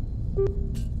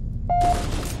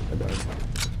 I died.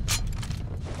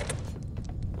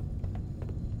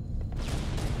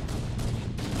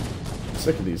 I'm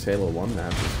sick of these Halo 1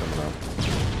 matches coming up.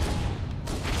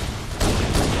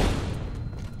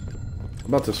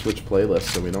 about to switch playlists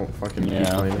so we don't fucking keep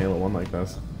playing Halo 1 like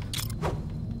this.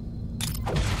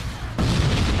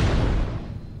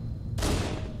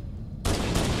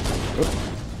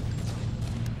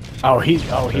 Oh,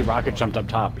 he rocket jumped up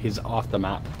top. He's off the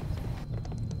map.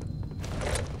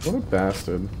 What a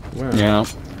bastard. Where? Yeah.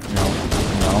 No.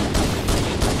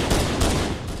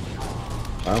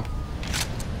 Wow.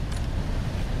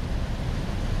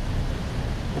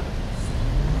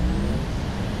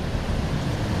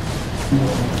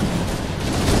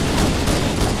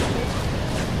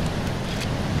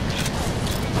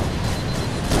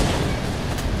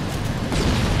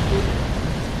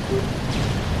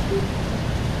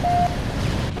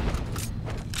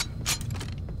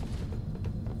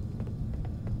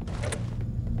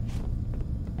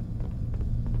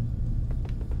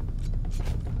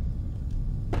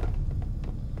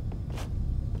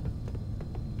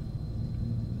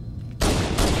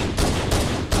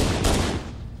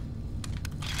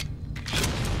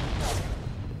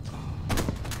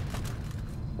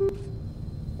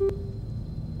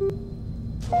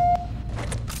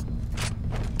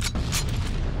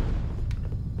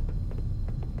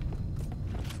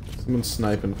 Someone's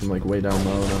sniping from like way down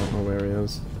low and I don't know where he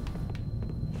is.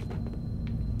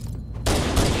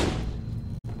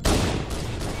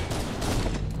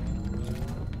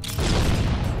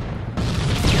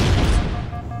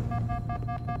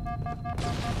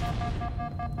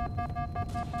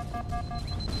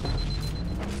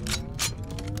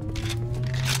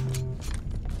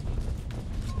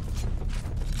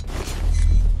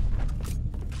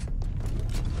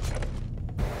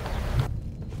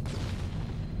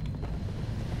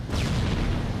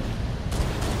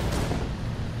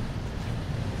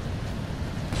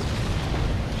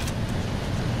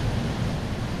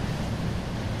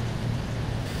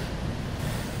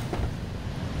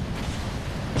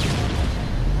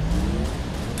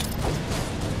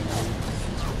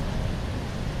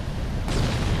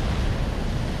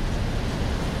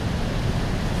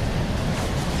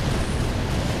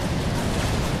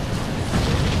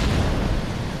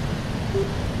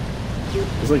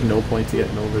 There's like no point to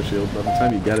getting overshield. By the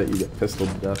time you get it, you get pistoled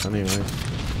to death anyway.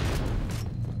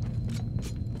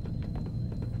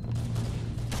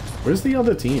 Where's the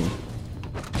other team?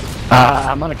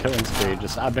 I'm on a killing spree.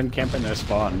 I've been camping their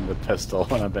spawn with pistol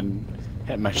and I've been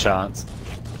hitting my shots.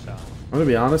 I'm gonna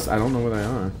be honest, I don't know where they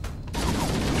are.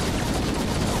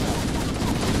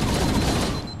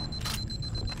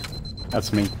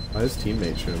 That's me. Why is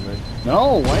teammate shooting me?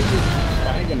 No, why is he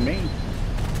fragging me?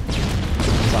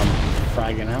 Because I'm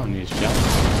fragging out and he's jealous.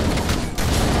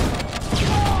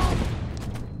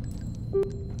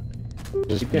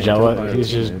 He's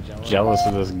just jealous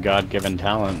of this God-given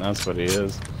talent, that's what he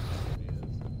is.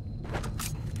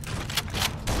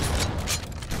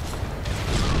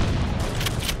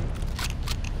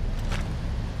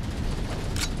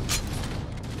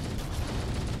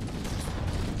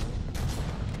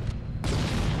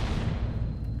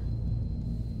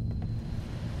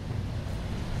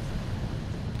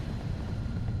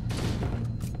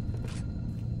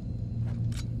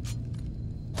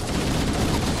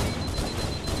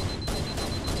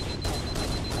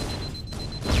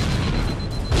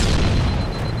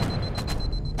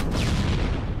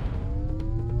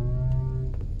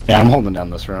 Yeah, I'm holding down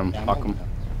this room. Fuck him.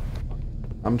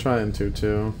 I'm trying to,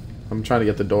 too. I'm trying to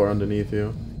get the door underneath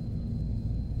you.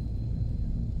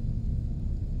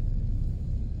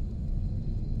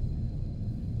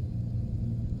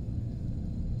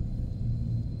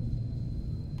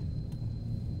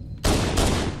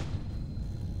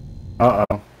 Uh-oh.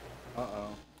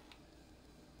 Uh-oh.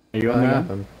 Are you in the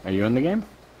game? Are you in the game?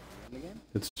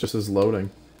 It's just as loading.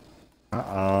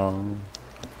 Uh-oh.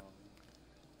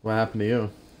 What happened to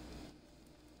you?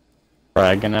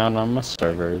 Fragging out on my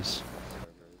servers.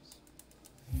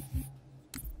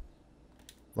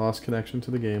 Lost connection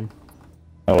to the game.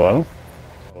 Hello?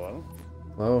 Hello?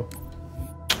 Hello?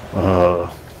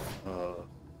 Oh,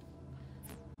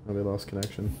 they lost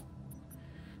connection.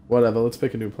 Whatever, let's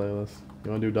pick a new playlist.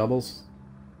 You wanna do doubles?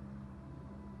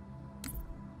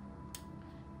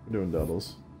 We're doing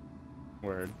doubles.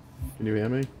 Word. Can you hear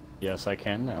me? Yes, I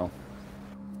can now.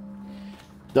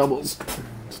 Doubles.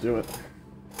 Let's do it.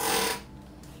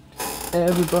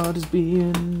 Everybody's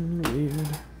being weird.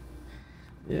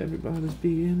 Everybody's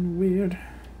being weird.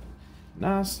 And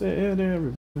I said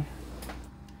everybody.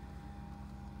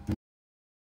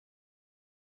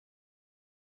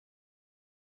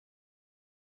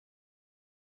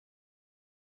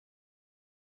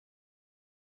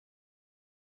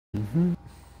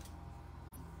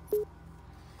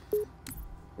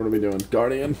 What are we doing?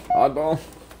 Guardian? Oddball?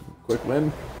 Quick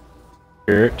win?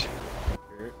 Hurt.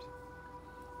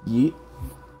 Yeet.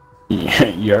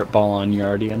 Yurt ball on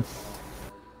Yardian.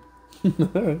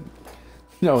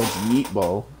 No, it's yeet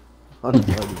ball. On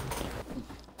Yardian.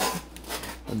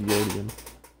 On Yardian.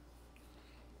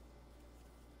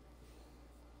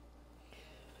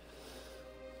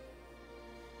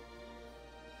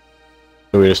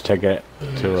 So we just take it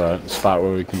to a spot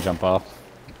where we can jump off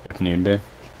if need be.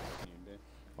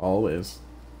 Always.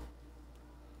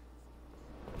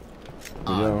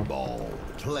 There we go. Oddball.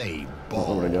 Play Oh,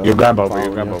 ball. where'd it go? You grab over, Follow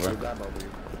you grab me. over.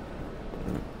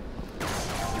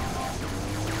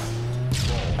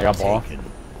 I got ball. Taken.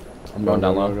 I'm going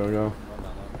down Go, low. go, go.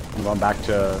 I'm going back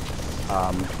to,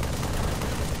 I'm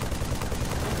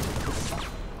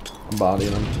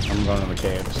bodying him. I'm going to the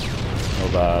caves.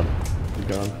 Well, Keep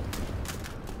going.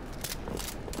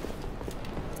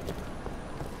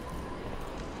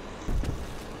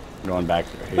 going back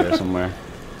here somewhere.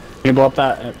 Can you blow up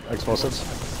that explosives?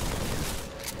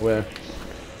 Where?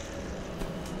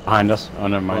 Behind us. Oh,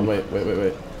 never Oh, mind. wait.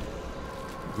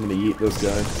 I'm gonna yeet this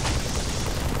guy.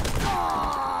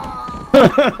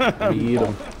 Let me eat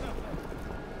him.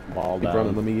 Ball Keep running,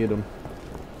 down. let me eat him.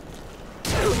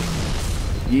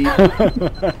 Yeet.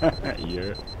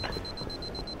 Yeah.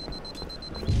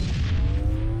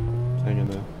 Hang in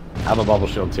there. I have a bubble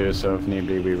shield too, so if need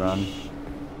be, we run.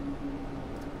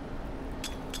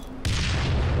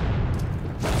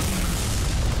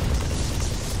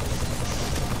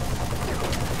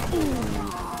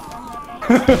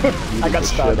 I got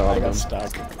stuck. I got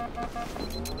stuck.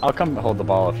 I'll come hold the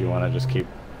ball if you want to just keep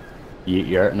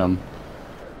yurting them.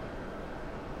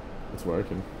 It's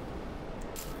working.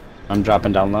 I'm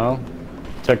dropping down low.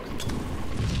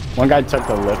 One guy took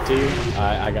the lifty.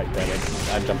 I got credit.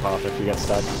 I jump off if you get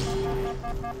stuck.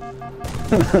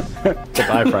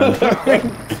 Goodbye, friend.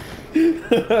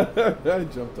 I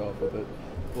jumped off with it.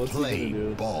 What's he Play gonna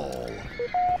do? ball.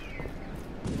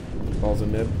 Ball's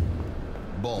in mid.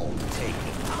 Ball taken.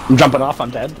 I'm jumping off. I'm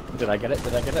dead. Did I get it?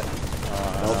 Did I get it?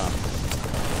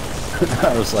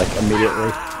 I was like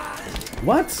immediately.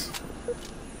 What?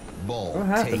 Ball What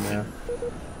happened taken. there?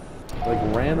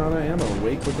 Like ran out of ammo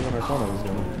way quicker than I thought I was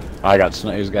gonna. I got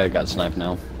sniped. This guy got sniped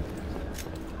now.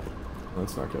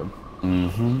 That's not good.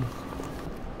 Mm-hmm.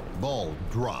 Ball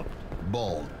dropped.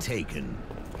 Ball taken.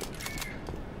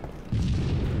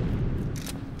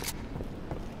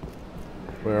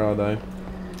 Where are they?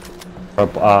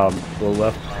 Up, little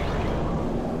left.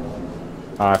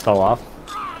 I fell off.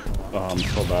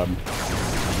 So bad.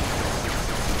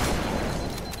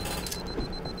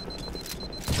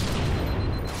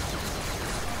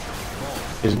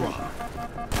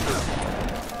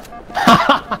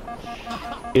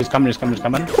 He's coming, he's coming.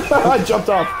 I jumped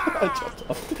off.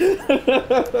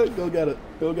 Go get it.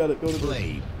 Go to the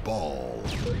Play ball.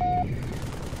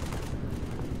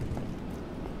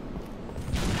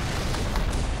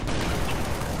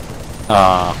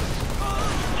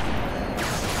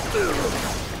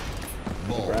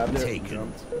 Ball Grabbed it. taken.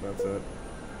 Jumped. That's it.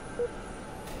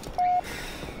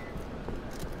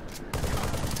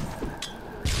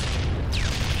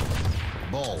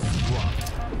 Ball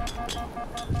dropped.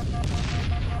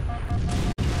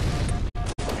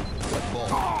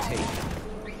 Ball taken.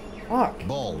 Fuck.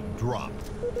 Ball dropped.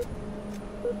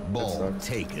 Ball sucks.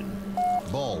 taken.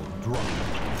 Ball dropped.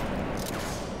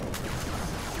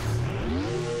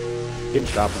 Keep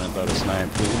dropping it though to snipe.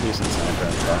 He's a decent sniper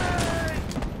and stuff.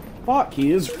 Fuck.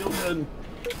 He is real good.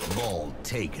 Ball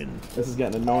taken. This is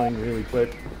getting annoying really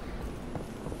quick.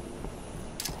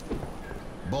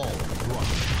 Ball dropped.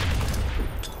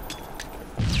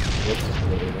 Whoops.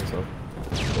 Loaded myself.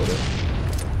 Loaded.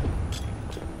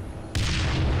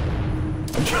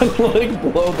 I'm trying to like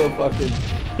blow the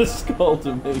fucking skull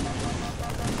to me.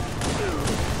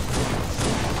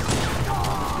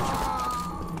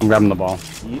 I'm grabbing the ball.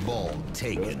 Yeet. Ball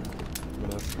taken.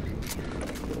 Yes.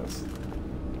 Yes.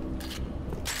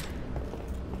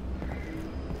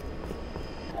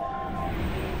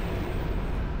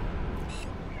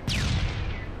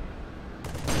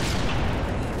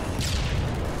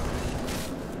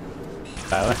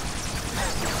 Tyler.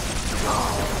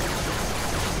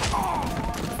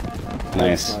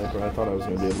 Nice. Sniper. I thought I was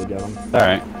gonna be able to get him.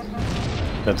 Alright.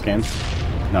 That's game.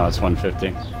 No, it's 150.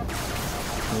 Yeah,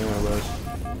 I wish.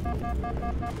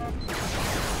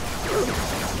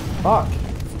 Fuck!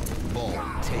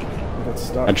 Ball taken. I got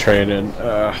stuck. I traded.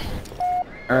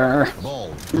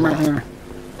 Ball dropped.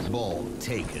 Ball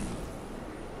taken.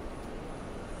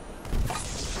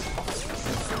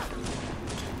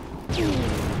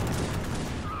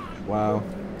 Wow.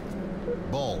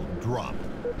 Ball dropped.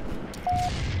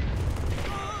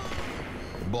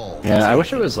 Ball. Yeah, I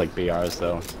wish it was like BRs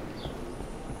though.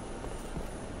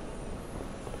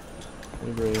 I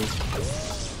agree.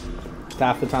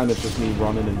 Half the time it's just me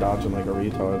running and dodging like a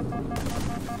retard.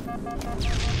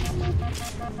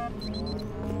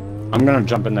 I'm gonna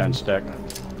jump in there and stick.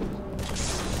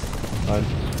 Fine.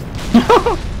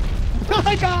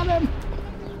 I got him!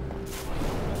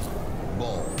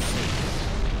 Ball.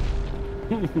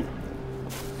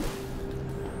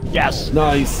 Yes!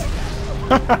 Nice!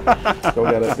 Go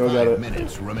get it, go get 5 it.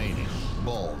 minutes remaining.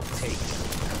 Ball taken.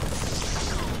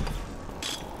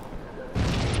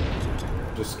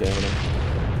 Just scamming him.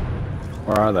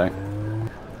 Where are they?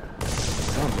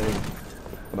 Oh, dang.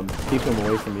 But I'm keeping him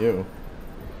away from you.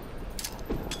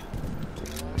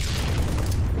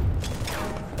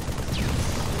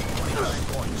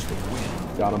 Points to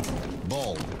win. Got him.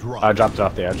 Ball drop. I dropped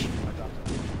off the edge.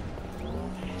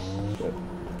 Good.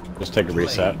 Just take a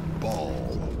reset. Ball.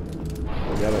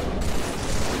 Go get it.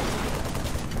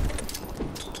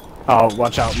 Oh,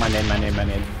 watch out. My name.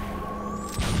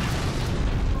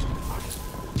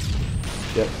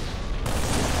 Yep.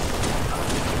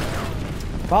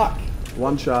 Fuck!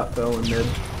 One shot fell in mid.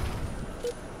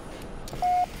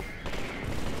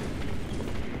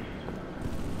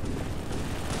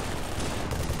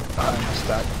 I missed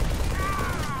that.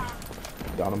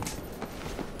 Got him.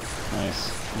 Nice.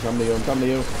 I'm coming to you, I'm coming to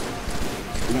you.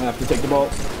 You're gonna have to take the ball.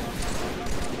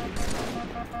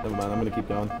 Never mind, I'm gonna keep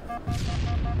going.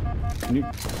 Can you...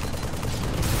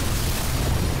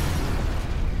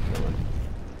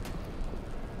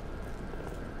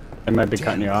 I might be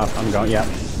cutting you off. I'm going, yeah.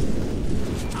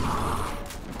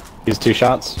 He's 2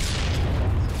 shots.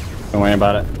 Don't worry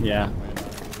about it. Yeah.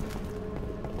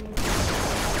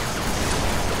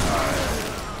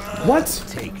 What?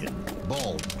 Taken.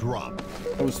 Ball drop.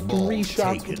 That was Ball 3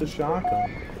 shots taken. with the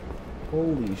shotgun.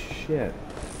 Holy shit.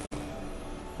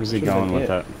 Where's he Should've going been with it.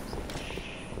 that?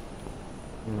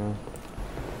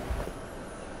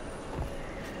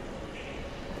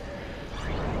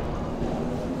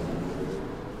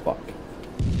 Fuck.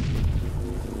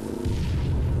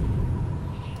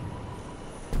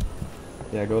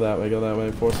 Yeah, go that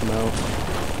way, force him out.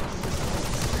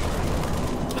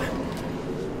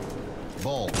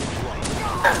 Ball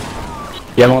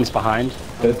drop. The other one's behind.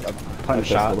 Good. Punch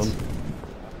shots. Him.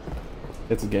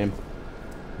 It's a game.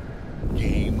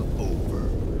 Game over.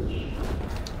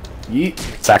 Yeet.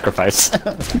 Sacrifice.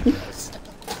 That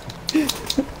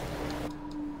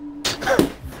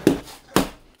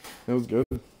was good.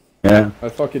 Yeah. I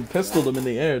fucking pistoled him in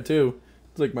the air too.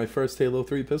 It's like my first Halo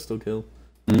 3 pistol kill.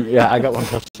 Yeah, I got one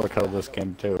pistol kill this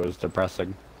game too. It was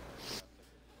depressing.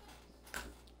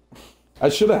 I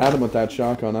should have had him with that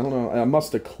shotgun. I don't know. I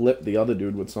must have clipped the other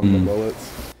dude with some of the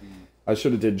bullets. I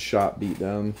should have did shot beat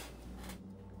down.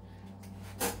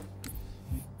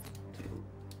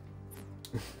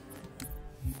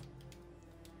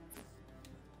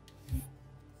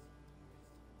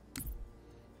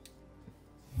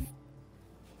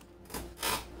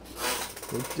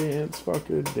 Go dance,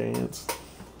 fucker, dance.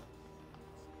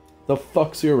 The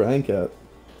fuck's your rank at?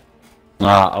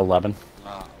 11.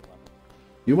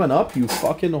 You went up, you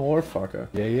fucking whore fucker.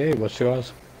 Yeah, what's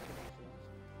yours?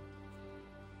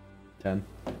 10.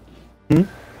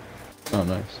 Oh,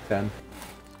 nice. 10.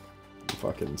 You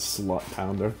fucking slut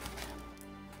pounder.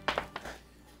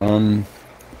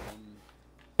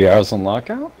 BR's on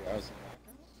lockout?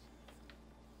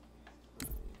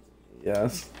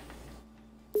 Yes.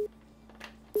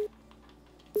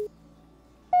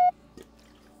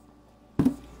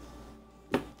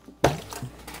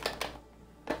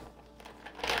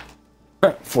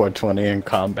 .420 in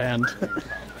com band.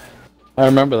 I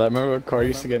remember that. Remember when Corey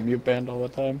used to get mute banned all the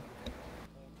time?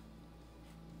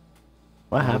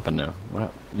 What happened to?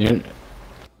 What? You?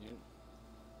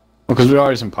 Because we were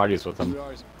always in parties with him.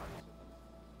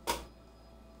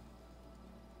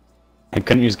 I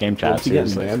couldn't use game chat. What's he getting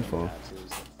seriously. banned for?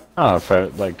 Oh, for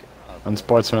like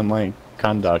unsportsmanlike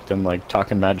conduct and like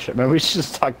talking mad shit. Maybe we should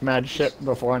just talk mad shit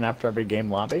before and after every game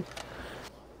lobby.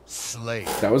 Slay.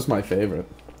 That was my favorite.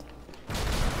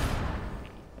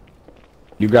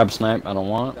 You grab snipe. I don't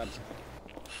want.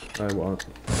 I won't.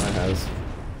 I has.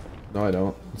 No, I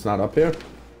don't. It's not up here?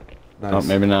 Nice. Oh,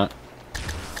 maybe not.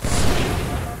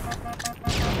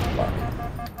 Fuck.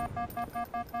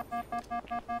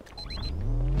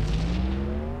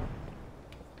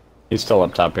 He's still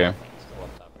up top here.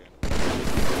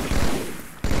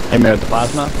 Hey, man, with the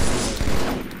plasma.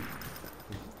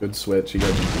 Good switch. You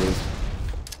got confused.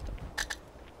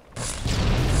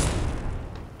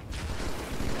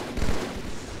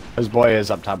 His boy is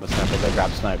up top with sniper. They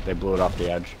grabbed snipe. They blew it off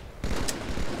the edge.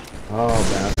 Oh,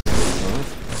 bastard. Huh?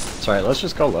 That's right. Let's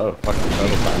just go low. Fucking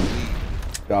total time.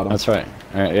 Got him. That's right.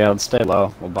 All right. Yeah, let's stay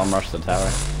low. We'll bomb rush the tower.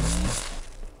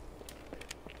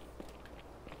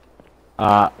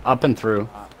 Up and through.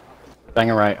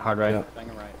 Banger right, hard right. Yeah.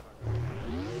 Banger right.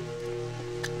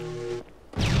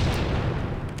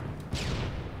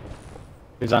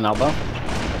 He's on elbow.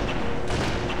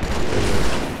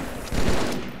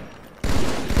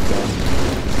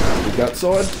 We got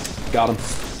sword. Got him.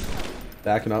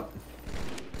 Backing up.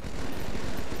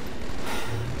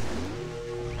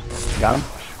 Got him.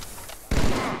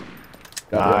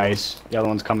 Got the other one. Nice. The other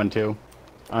one's coming too.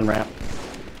 On ramp.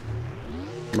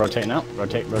 Rotate now.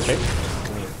 Rotate, rotate.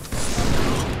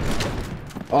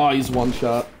 Oh, he's one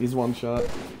shot. He's one shot.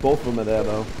 Both of them are there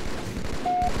though.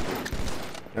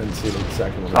 I didn't see the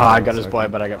second one. Oh, I got his boy,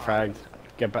 but I got fragged.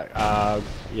 Get back.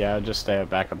 Yeah, just stay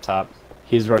back up top.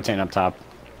 He's rotating up top.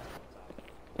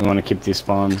 We want to keep these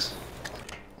spawns.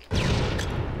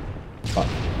 Fuck.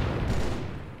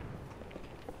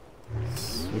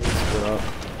 We can split up.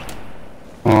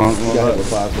 We got hit with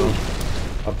plasma.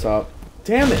 Up top.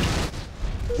 Damn it!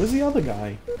 Where's the other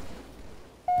guy?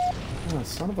 Oh,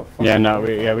 son of a fucking... Yeah, no,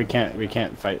 we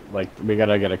can't fight. Like, we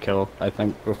gotta get a kill, I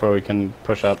think, before we can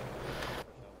push up.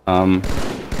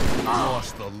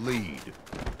 Lost the lead.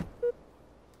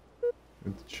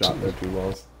 Shot their 2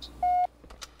 walls.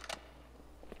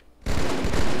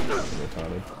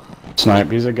 Retarded.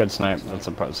 Snipe, he's a good snipe. That's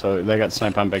a part. So they got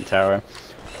snipe on big tower.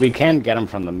 We can get him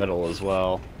from the middle as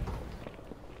well.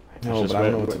 No, but I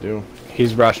don't know what to do.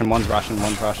 He's rushing. One's rushing.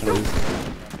 One's rushing.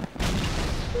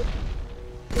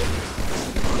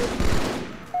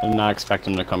 I did not expect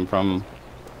him to come from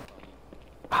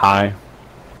high.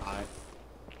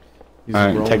 He's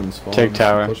Alright, rolling spawn. take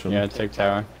tower. Push him. Yeah, take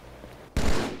tower.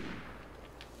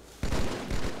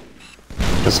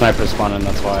 The sniper's spawning,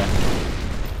 that's why.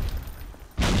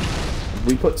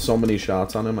 We put so many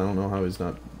shots on him, I don't know how he's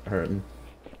not hurting.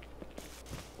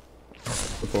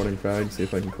 Supporting frag, see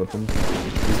if I can clip him.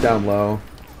 He's down low.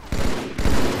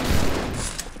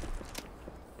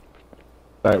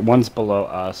 Alright, one's below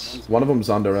us. One of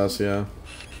them's under us, yeah.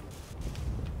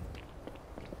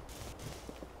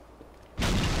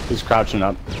 He's crouching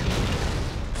up.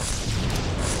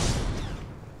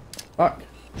 Fuck.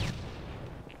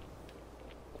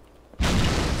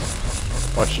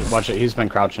 Watch it, he's been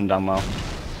crouching down low.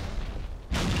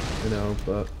 You know,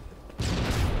 but...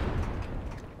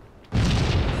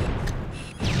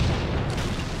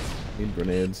 Need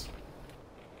grenades.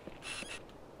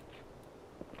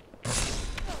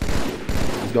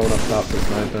 He's going up top for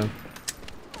sniper.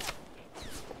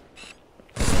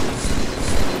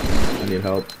 I need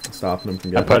help stopping him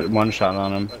from I getting put one shot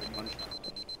on him.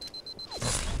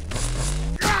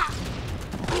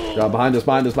 Yeah, behind us,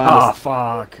 behind us, behind Oh, us.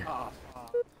 fuck.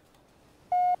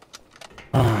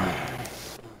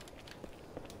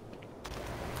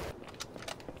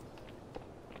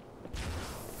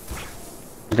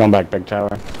 He's going back big tower.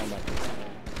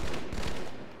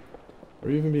 Where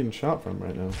are you even being shot from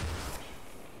right now?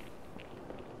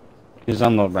 He's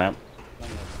on the ramp.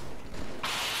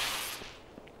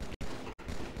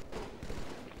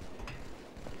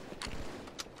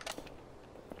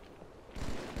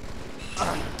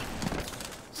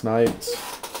 Sniped.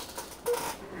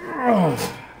 Ugh.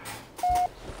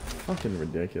 Fucking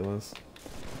ridiculous.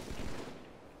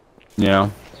 Yeah.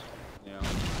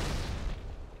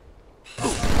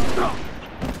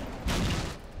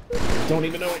 Don't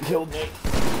even know it killed me.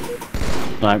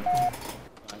 Snipe.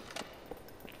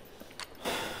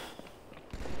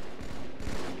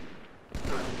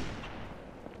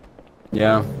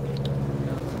 Yeah.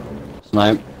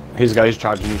 Snipe. He's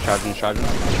charging, he's charging.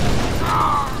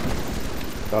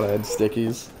 Thought I had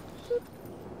stickies.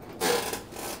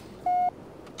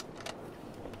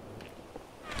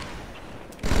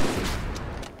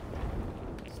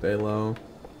 Stay low.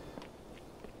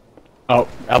 Oh,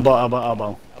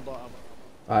 elbow.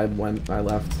 I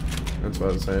left. That's what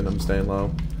I was saying, I'm staying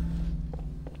low.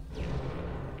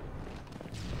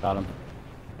 Got him.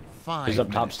 5 He's up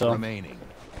top minutes still. remaining.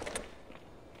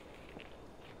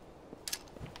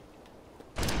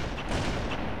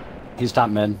 He's top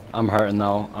mid. I'm hurting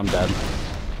though. I'm dead.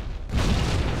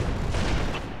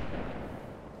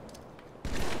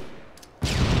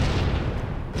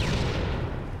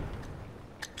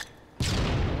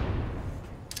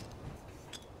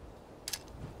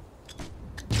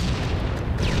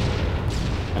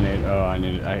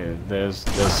 There's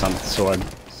some sword.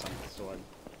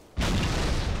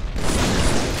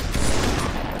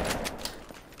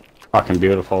 Fucking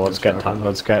beautiful. Let's get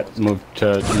move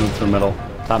through middle.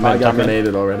 Top I mid, got top mid.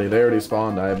 grenaded already. They already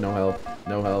spawned. I have no health.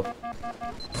 No health.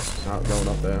 Not going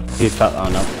up there. He fell. Oh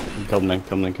no! He killed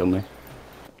me.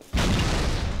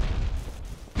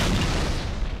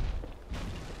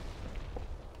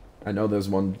 I know there's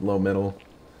one low middle.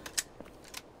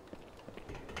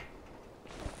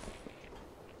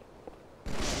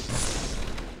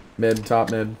 Mid, top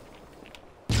mid.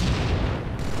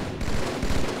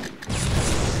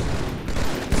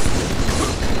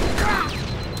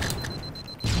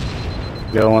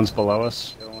 The other one's below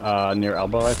us, near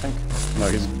elbow, I think. No,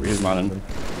 he's running.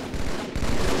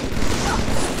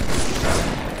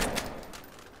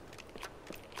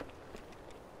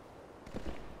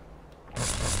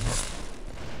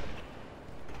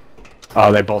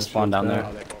 Oh, they both spawned down there.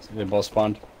 They both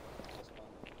spawned.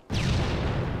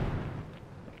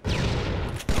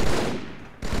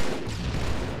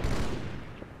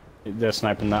 They're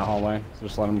sniping that hallway.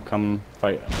 Just let them come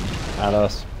fight at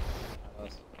us.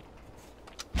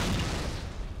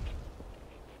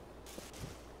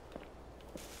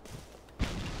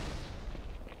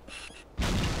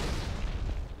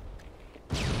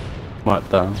 What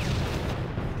the?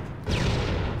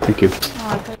 Thank you.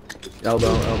 Elbow,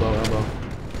 elbow, elbow.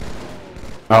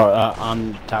 Oh,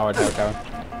 on tower.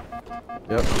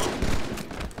 Yep.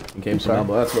 He came from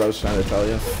elbow. That's what I was trying to tell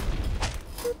you.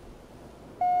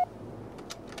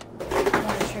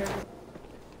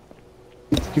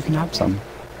 You can have some.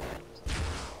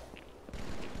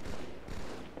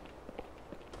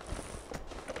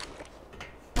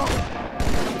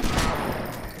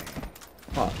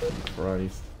 Oh,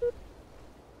 Christ.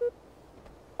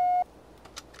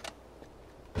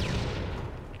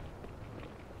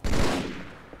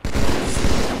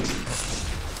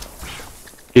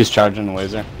 He's charging the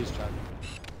laser.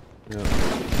 Yeah.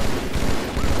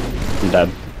 I'm dead.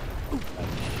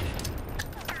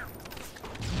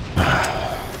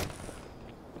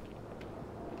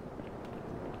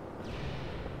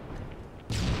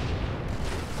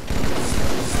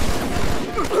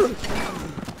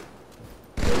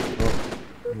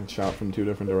 Shot from 2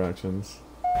 different directions.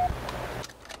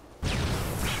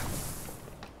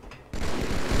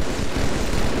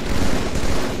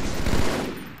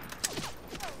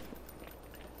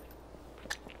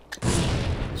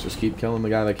 Let's just keep killing the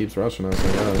guy that keeps rushing us, I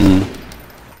guess.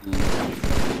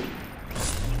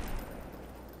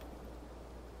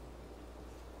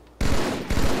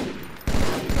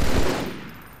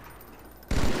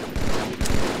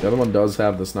 The other one does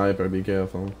have the sniper, be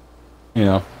careful.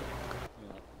 Yeah.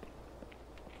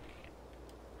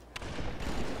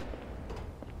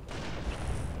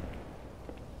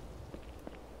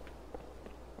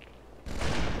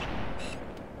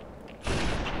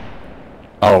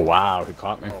 Oh wow, he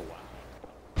caught me.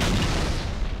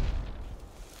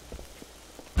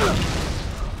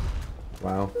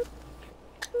 Wow.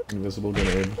 Invisible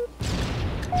grenade.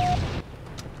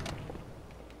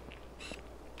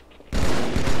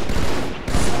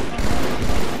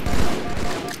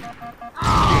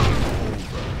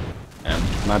 Man,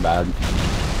 my bad.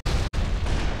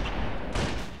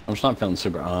 I'm just not feeling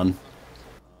super on.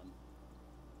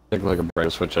 Take like a break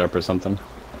to switch it up or something.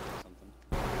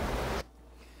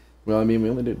 Well, I mean, we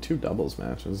only did 2 doubles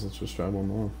matches. Let's just try one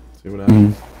more. See what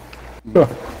happens.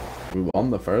 We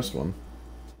won the first one.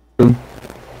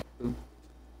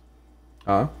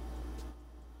 Huh?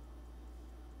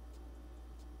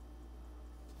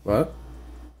 What?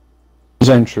 This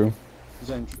ain't true.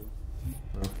 Oh.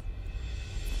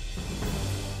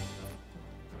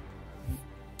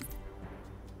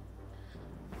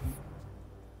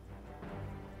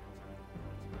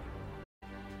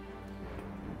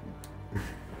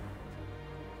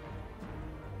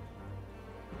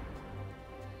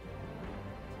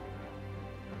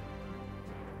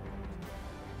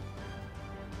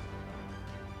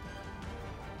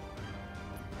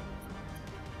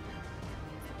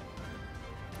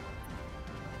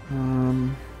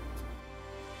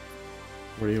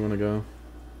 Where do you want to go?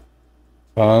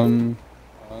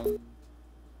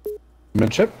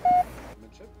 Midship?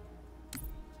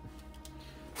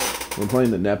 We're playing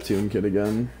the Neptune kit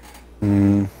again.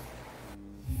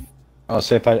 I'll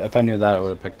say if I knew that, I would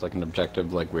have picked like an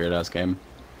objective, like weird ass game.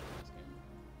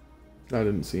 I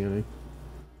didn't see any. It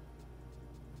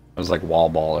was like wall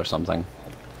ball or something.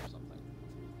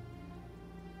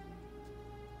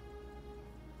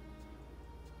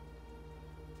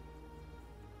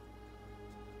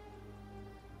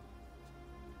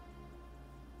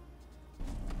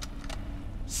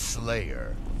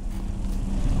 Slayer.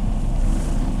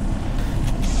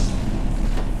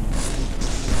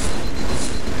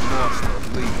 Lost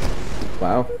the lead.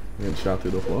 Wow, we get shot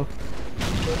through the floor.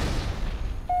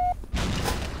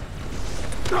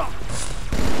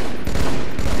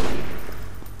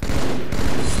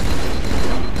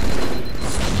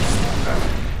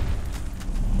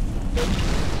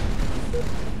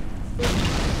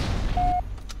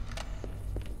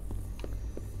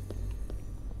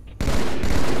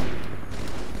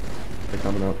 They're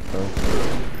coming up, though.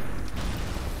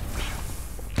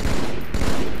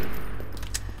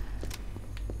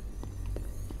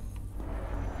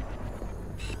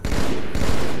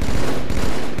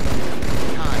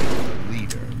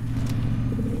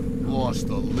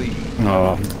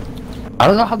 Oh. I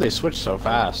don't know how they switch so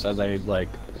fast. Are they like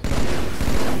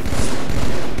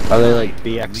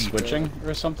BX switching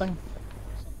or something?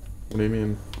 What do you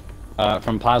mean?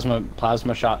 From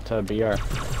plasma shot to BR.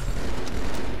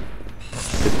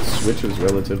 It switches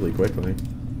relatively quickly.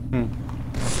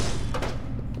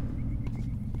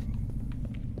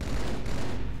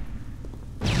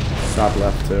 Top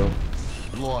left too.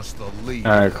 Lost the lead.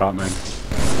 Alright, caught me.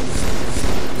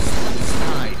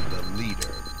 Tied the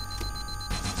leader.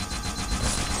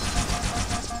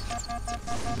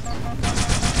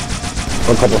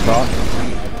 A couple shots.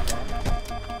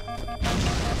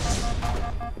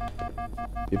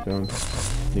 Keep going.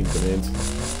 Need grenades.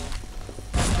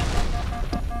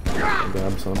 I'll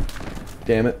grab some.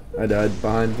 Damn it, I died.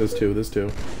 Behind. There's two.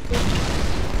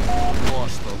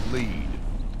 Lost the lead.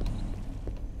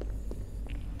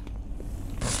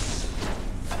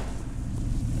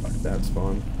 Fuck that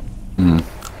spawn.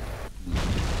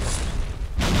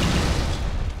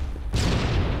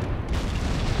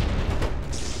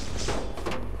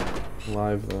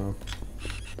 Live though.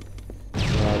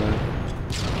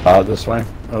 This way.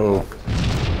 Oh.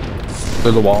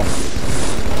 Through the wall.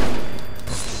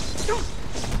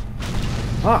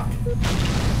 Fuck!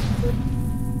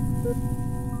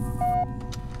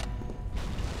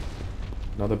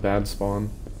 Another bad spawn.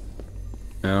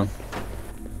 Yeah.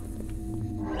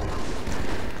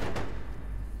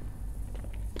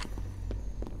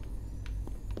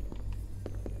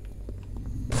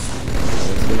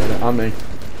 Let's get it on me.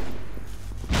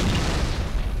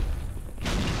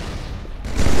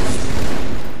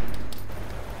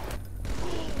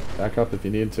 Back up if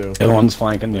you need to. The other one's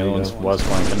flanking, the There other you one go. was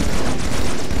flanking.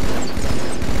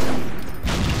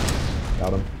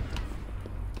 Got him.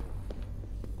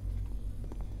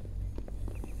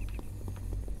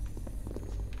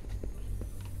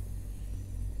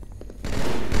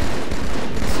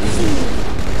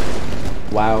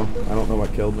 Wow, I don't know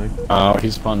what killed me. Oh,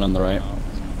 he spawned on the right.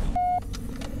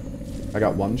 I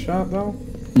got one shot though?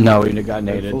 No, he got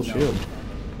I had naded. full shield.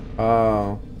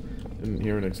 Oh. Didn't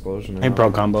hear an explosion. Hey, pro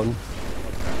comboed.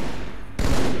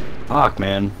 Fuck,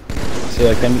 man. See,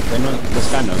 like, they know,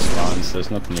 this guy knows spawns, there's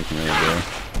nothing you can really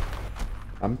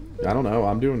do. I don't know,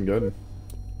 I'm doing good.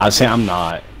 I'd say I'm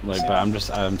not, like, but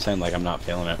I'm saying, like, I'm not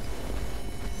feeling it.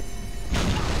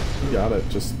 You got it,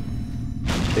 just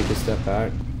take a step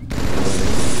back.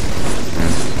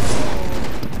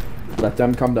 Let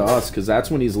them come to us, because that's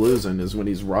when he's losing, is when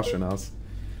he's rushing us.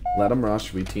 Let him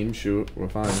rush, we team shoot, we're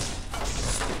fine.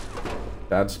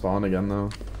 Bad spawn again, though.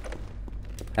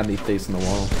 Had me facing the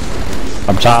wall.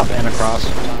 Up top and across.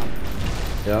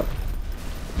 Yep.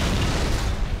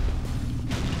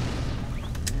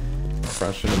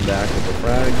 Crushing him back with the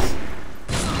frags.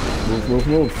 Move, move,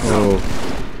 move.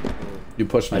 Oh. You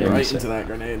pushed I me didn't right see- into that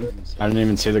grenade. I didn't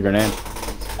even see the grenade.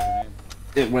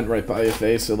 It went right by your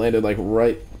face. It landed like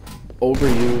right over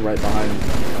you, right behind,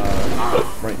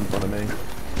 right in front of me.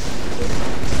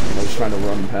 I was trying to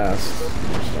run past.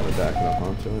 I started backing up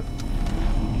onto it.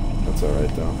 That's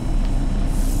alright though.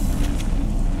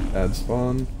 Add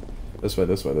spawn. This way,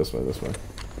 this way, this way, this way.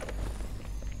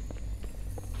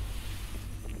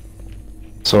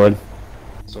 Sword.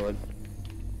 Sword.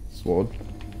 Sword.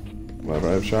 Whatever,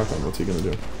 I have shotgun. What's he gonna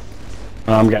do?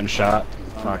 Oh, I'm getting shot.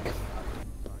 Fuck.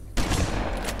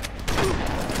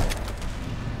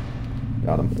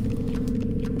 Got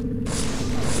him.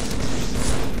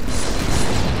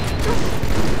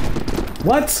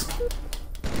 What?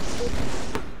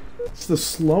 It's the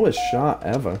slowest shot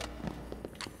ever.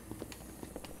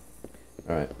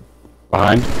 Alright.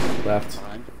 Behind. Left.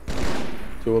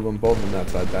 Two of them, both on that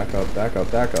side. Back up, back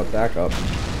up, back up, back up,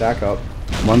 back up.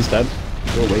 One's dead.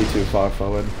 You're way too far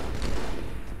forward.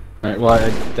 Alright, well,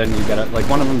 then you gotta, like,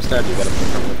 one of them's dead, you gotta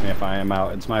pick up with me if I am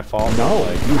out. It's my fault. No,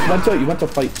 Like, you went to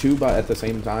fight two by at the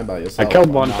same time by I yourself. killed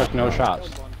I'm one, not- took no shots.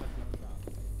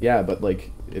 Yeah, but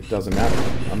like, it doesn't matter.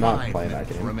 I'm not 5 playing that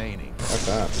minutes game. remaining. Fuck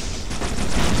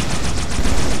that.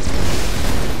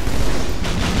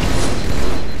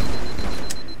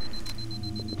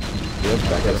 Yep,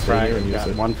 back Got a up stay here frag, and use got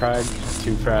it. one frag,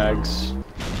 two frags.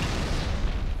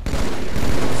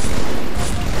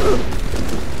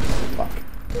 Fuck.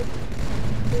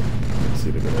 Let's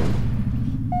see the grenade.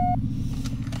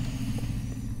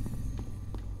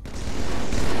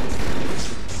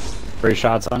 Three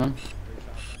shots on him.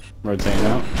 Rotating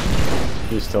out.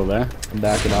 He's still there. I'm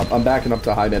backing up. I'm backing up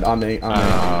to hide it. On me. On me.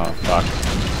 Oh,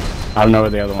 fuck. I don't know where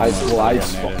the other one was. I got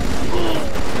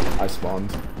spawned.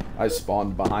 naded. I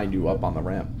spawned behind you up on the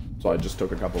ramp. So I just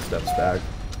took a couple steps back.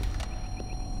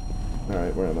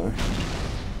 Alright, where am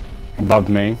I? Above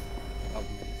me.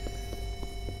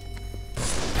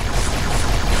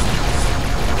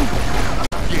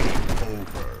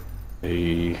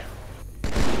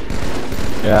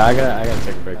 Yeah, I gotta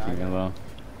take a break from you though.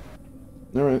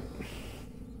 Alright.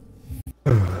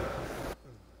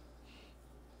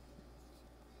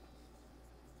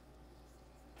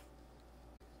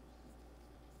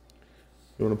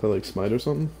 You wanna play like Smite or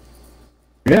something?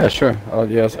 Yeah, sure. Oh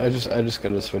yes, I just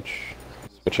gotta switch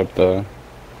up the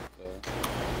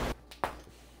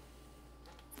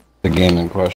game in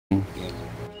question.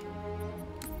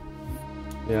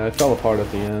 Yeah, I fell apart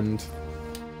at the end.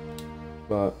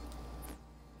 But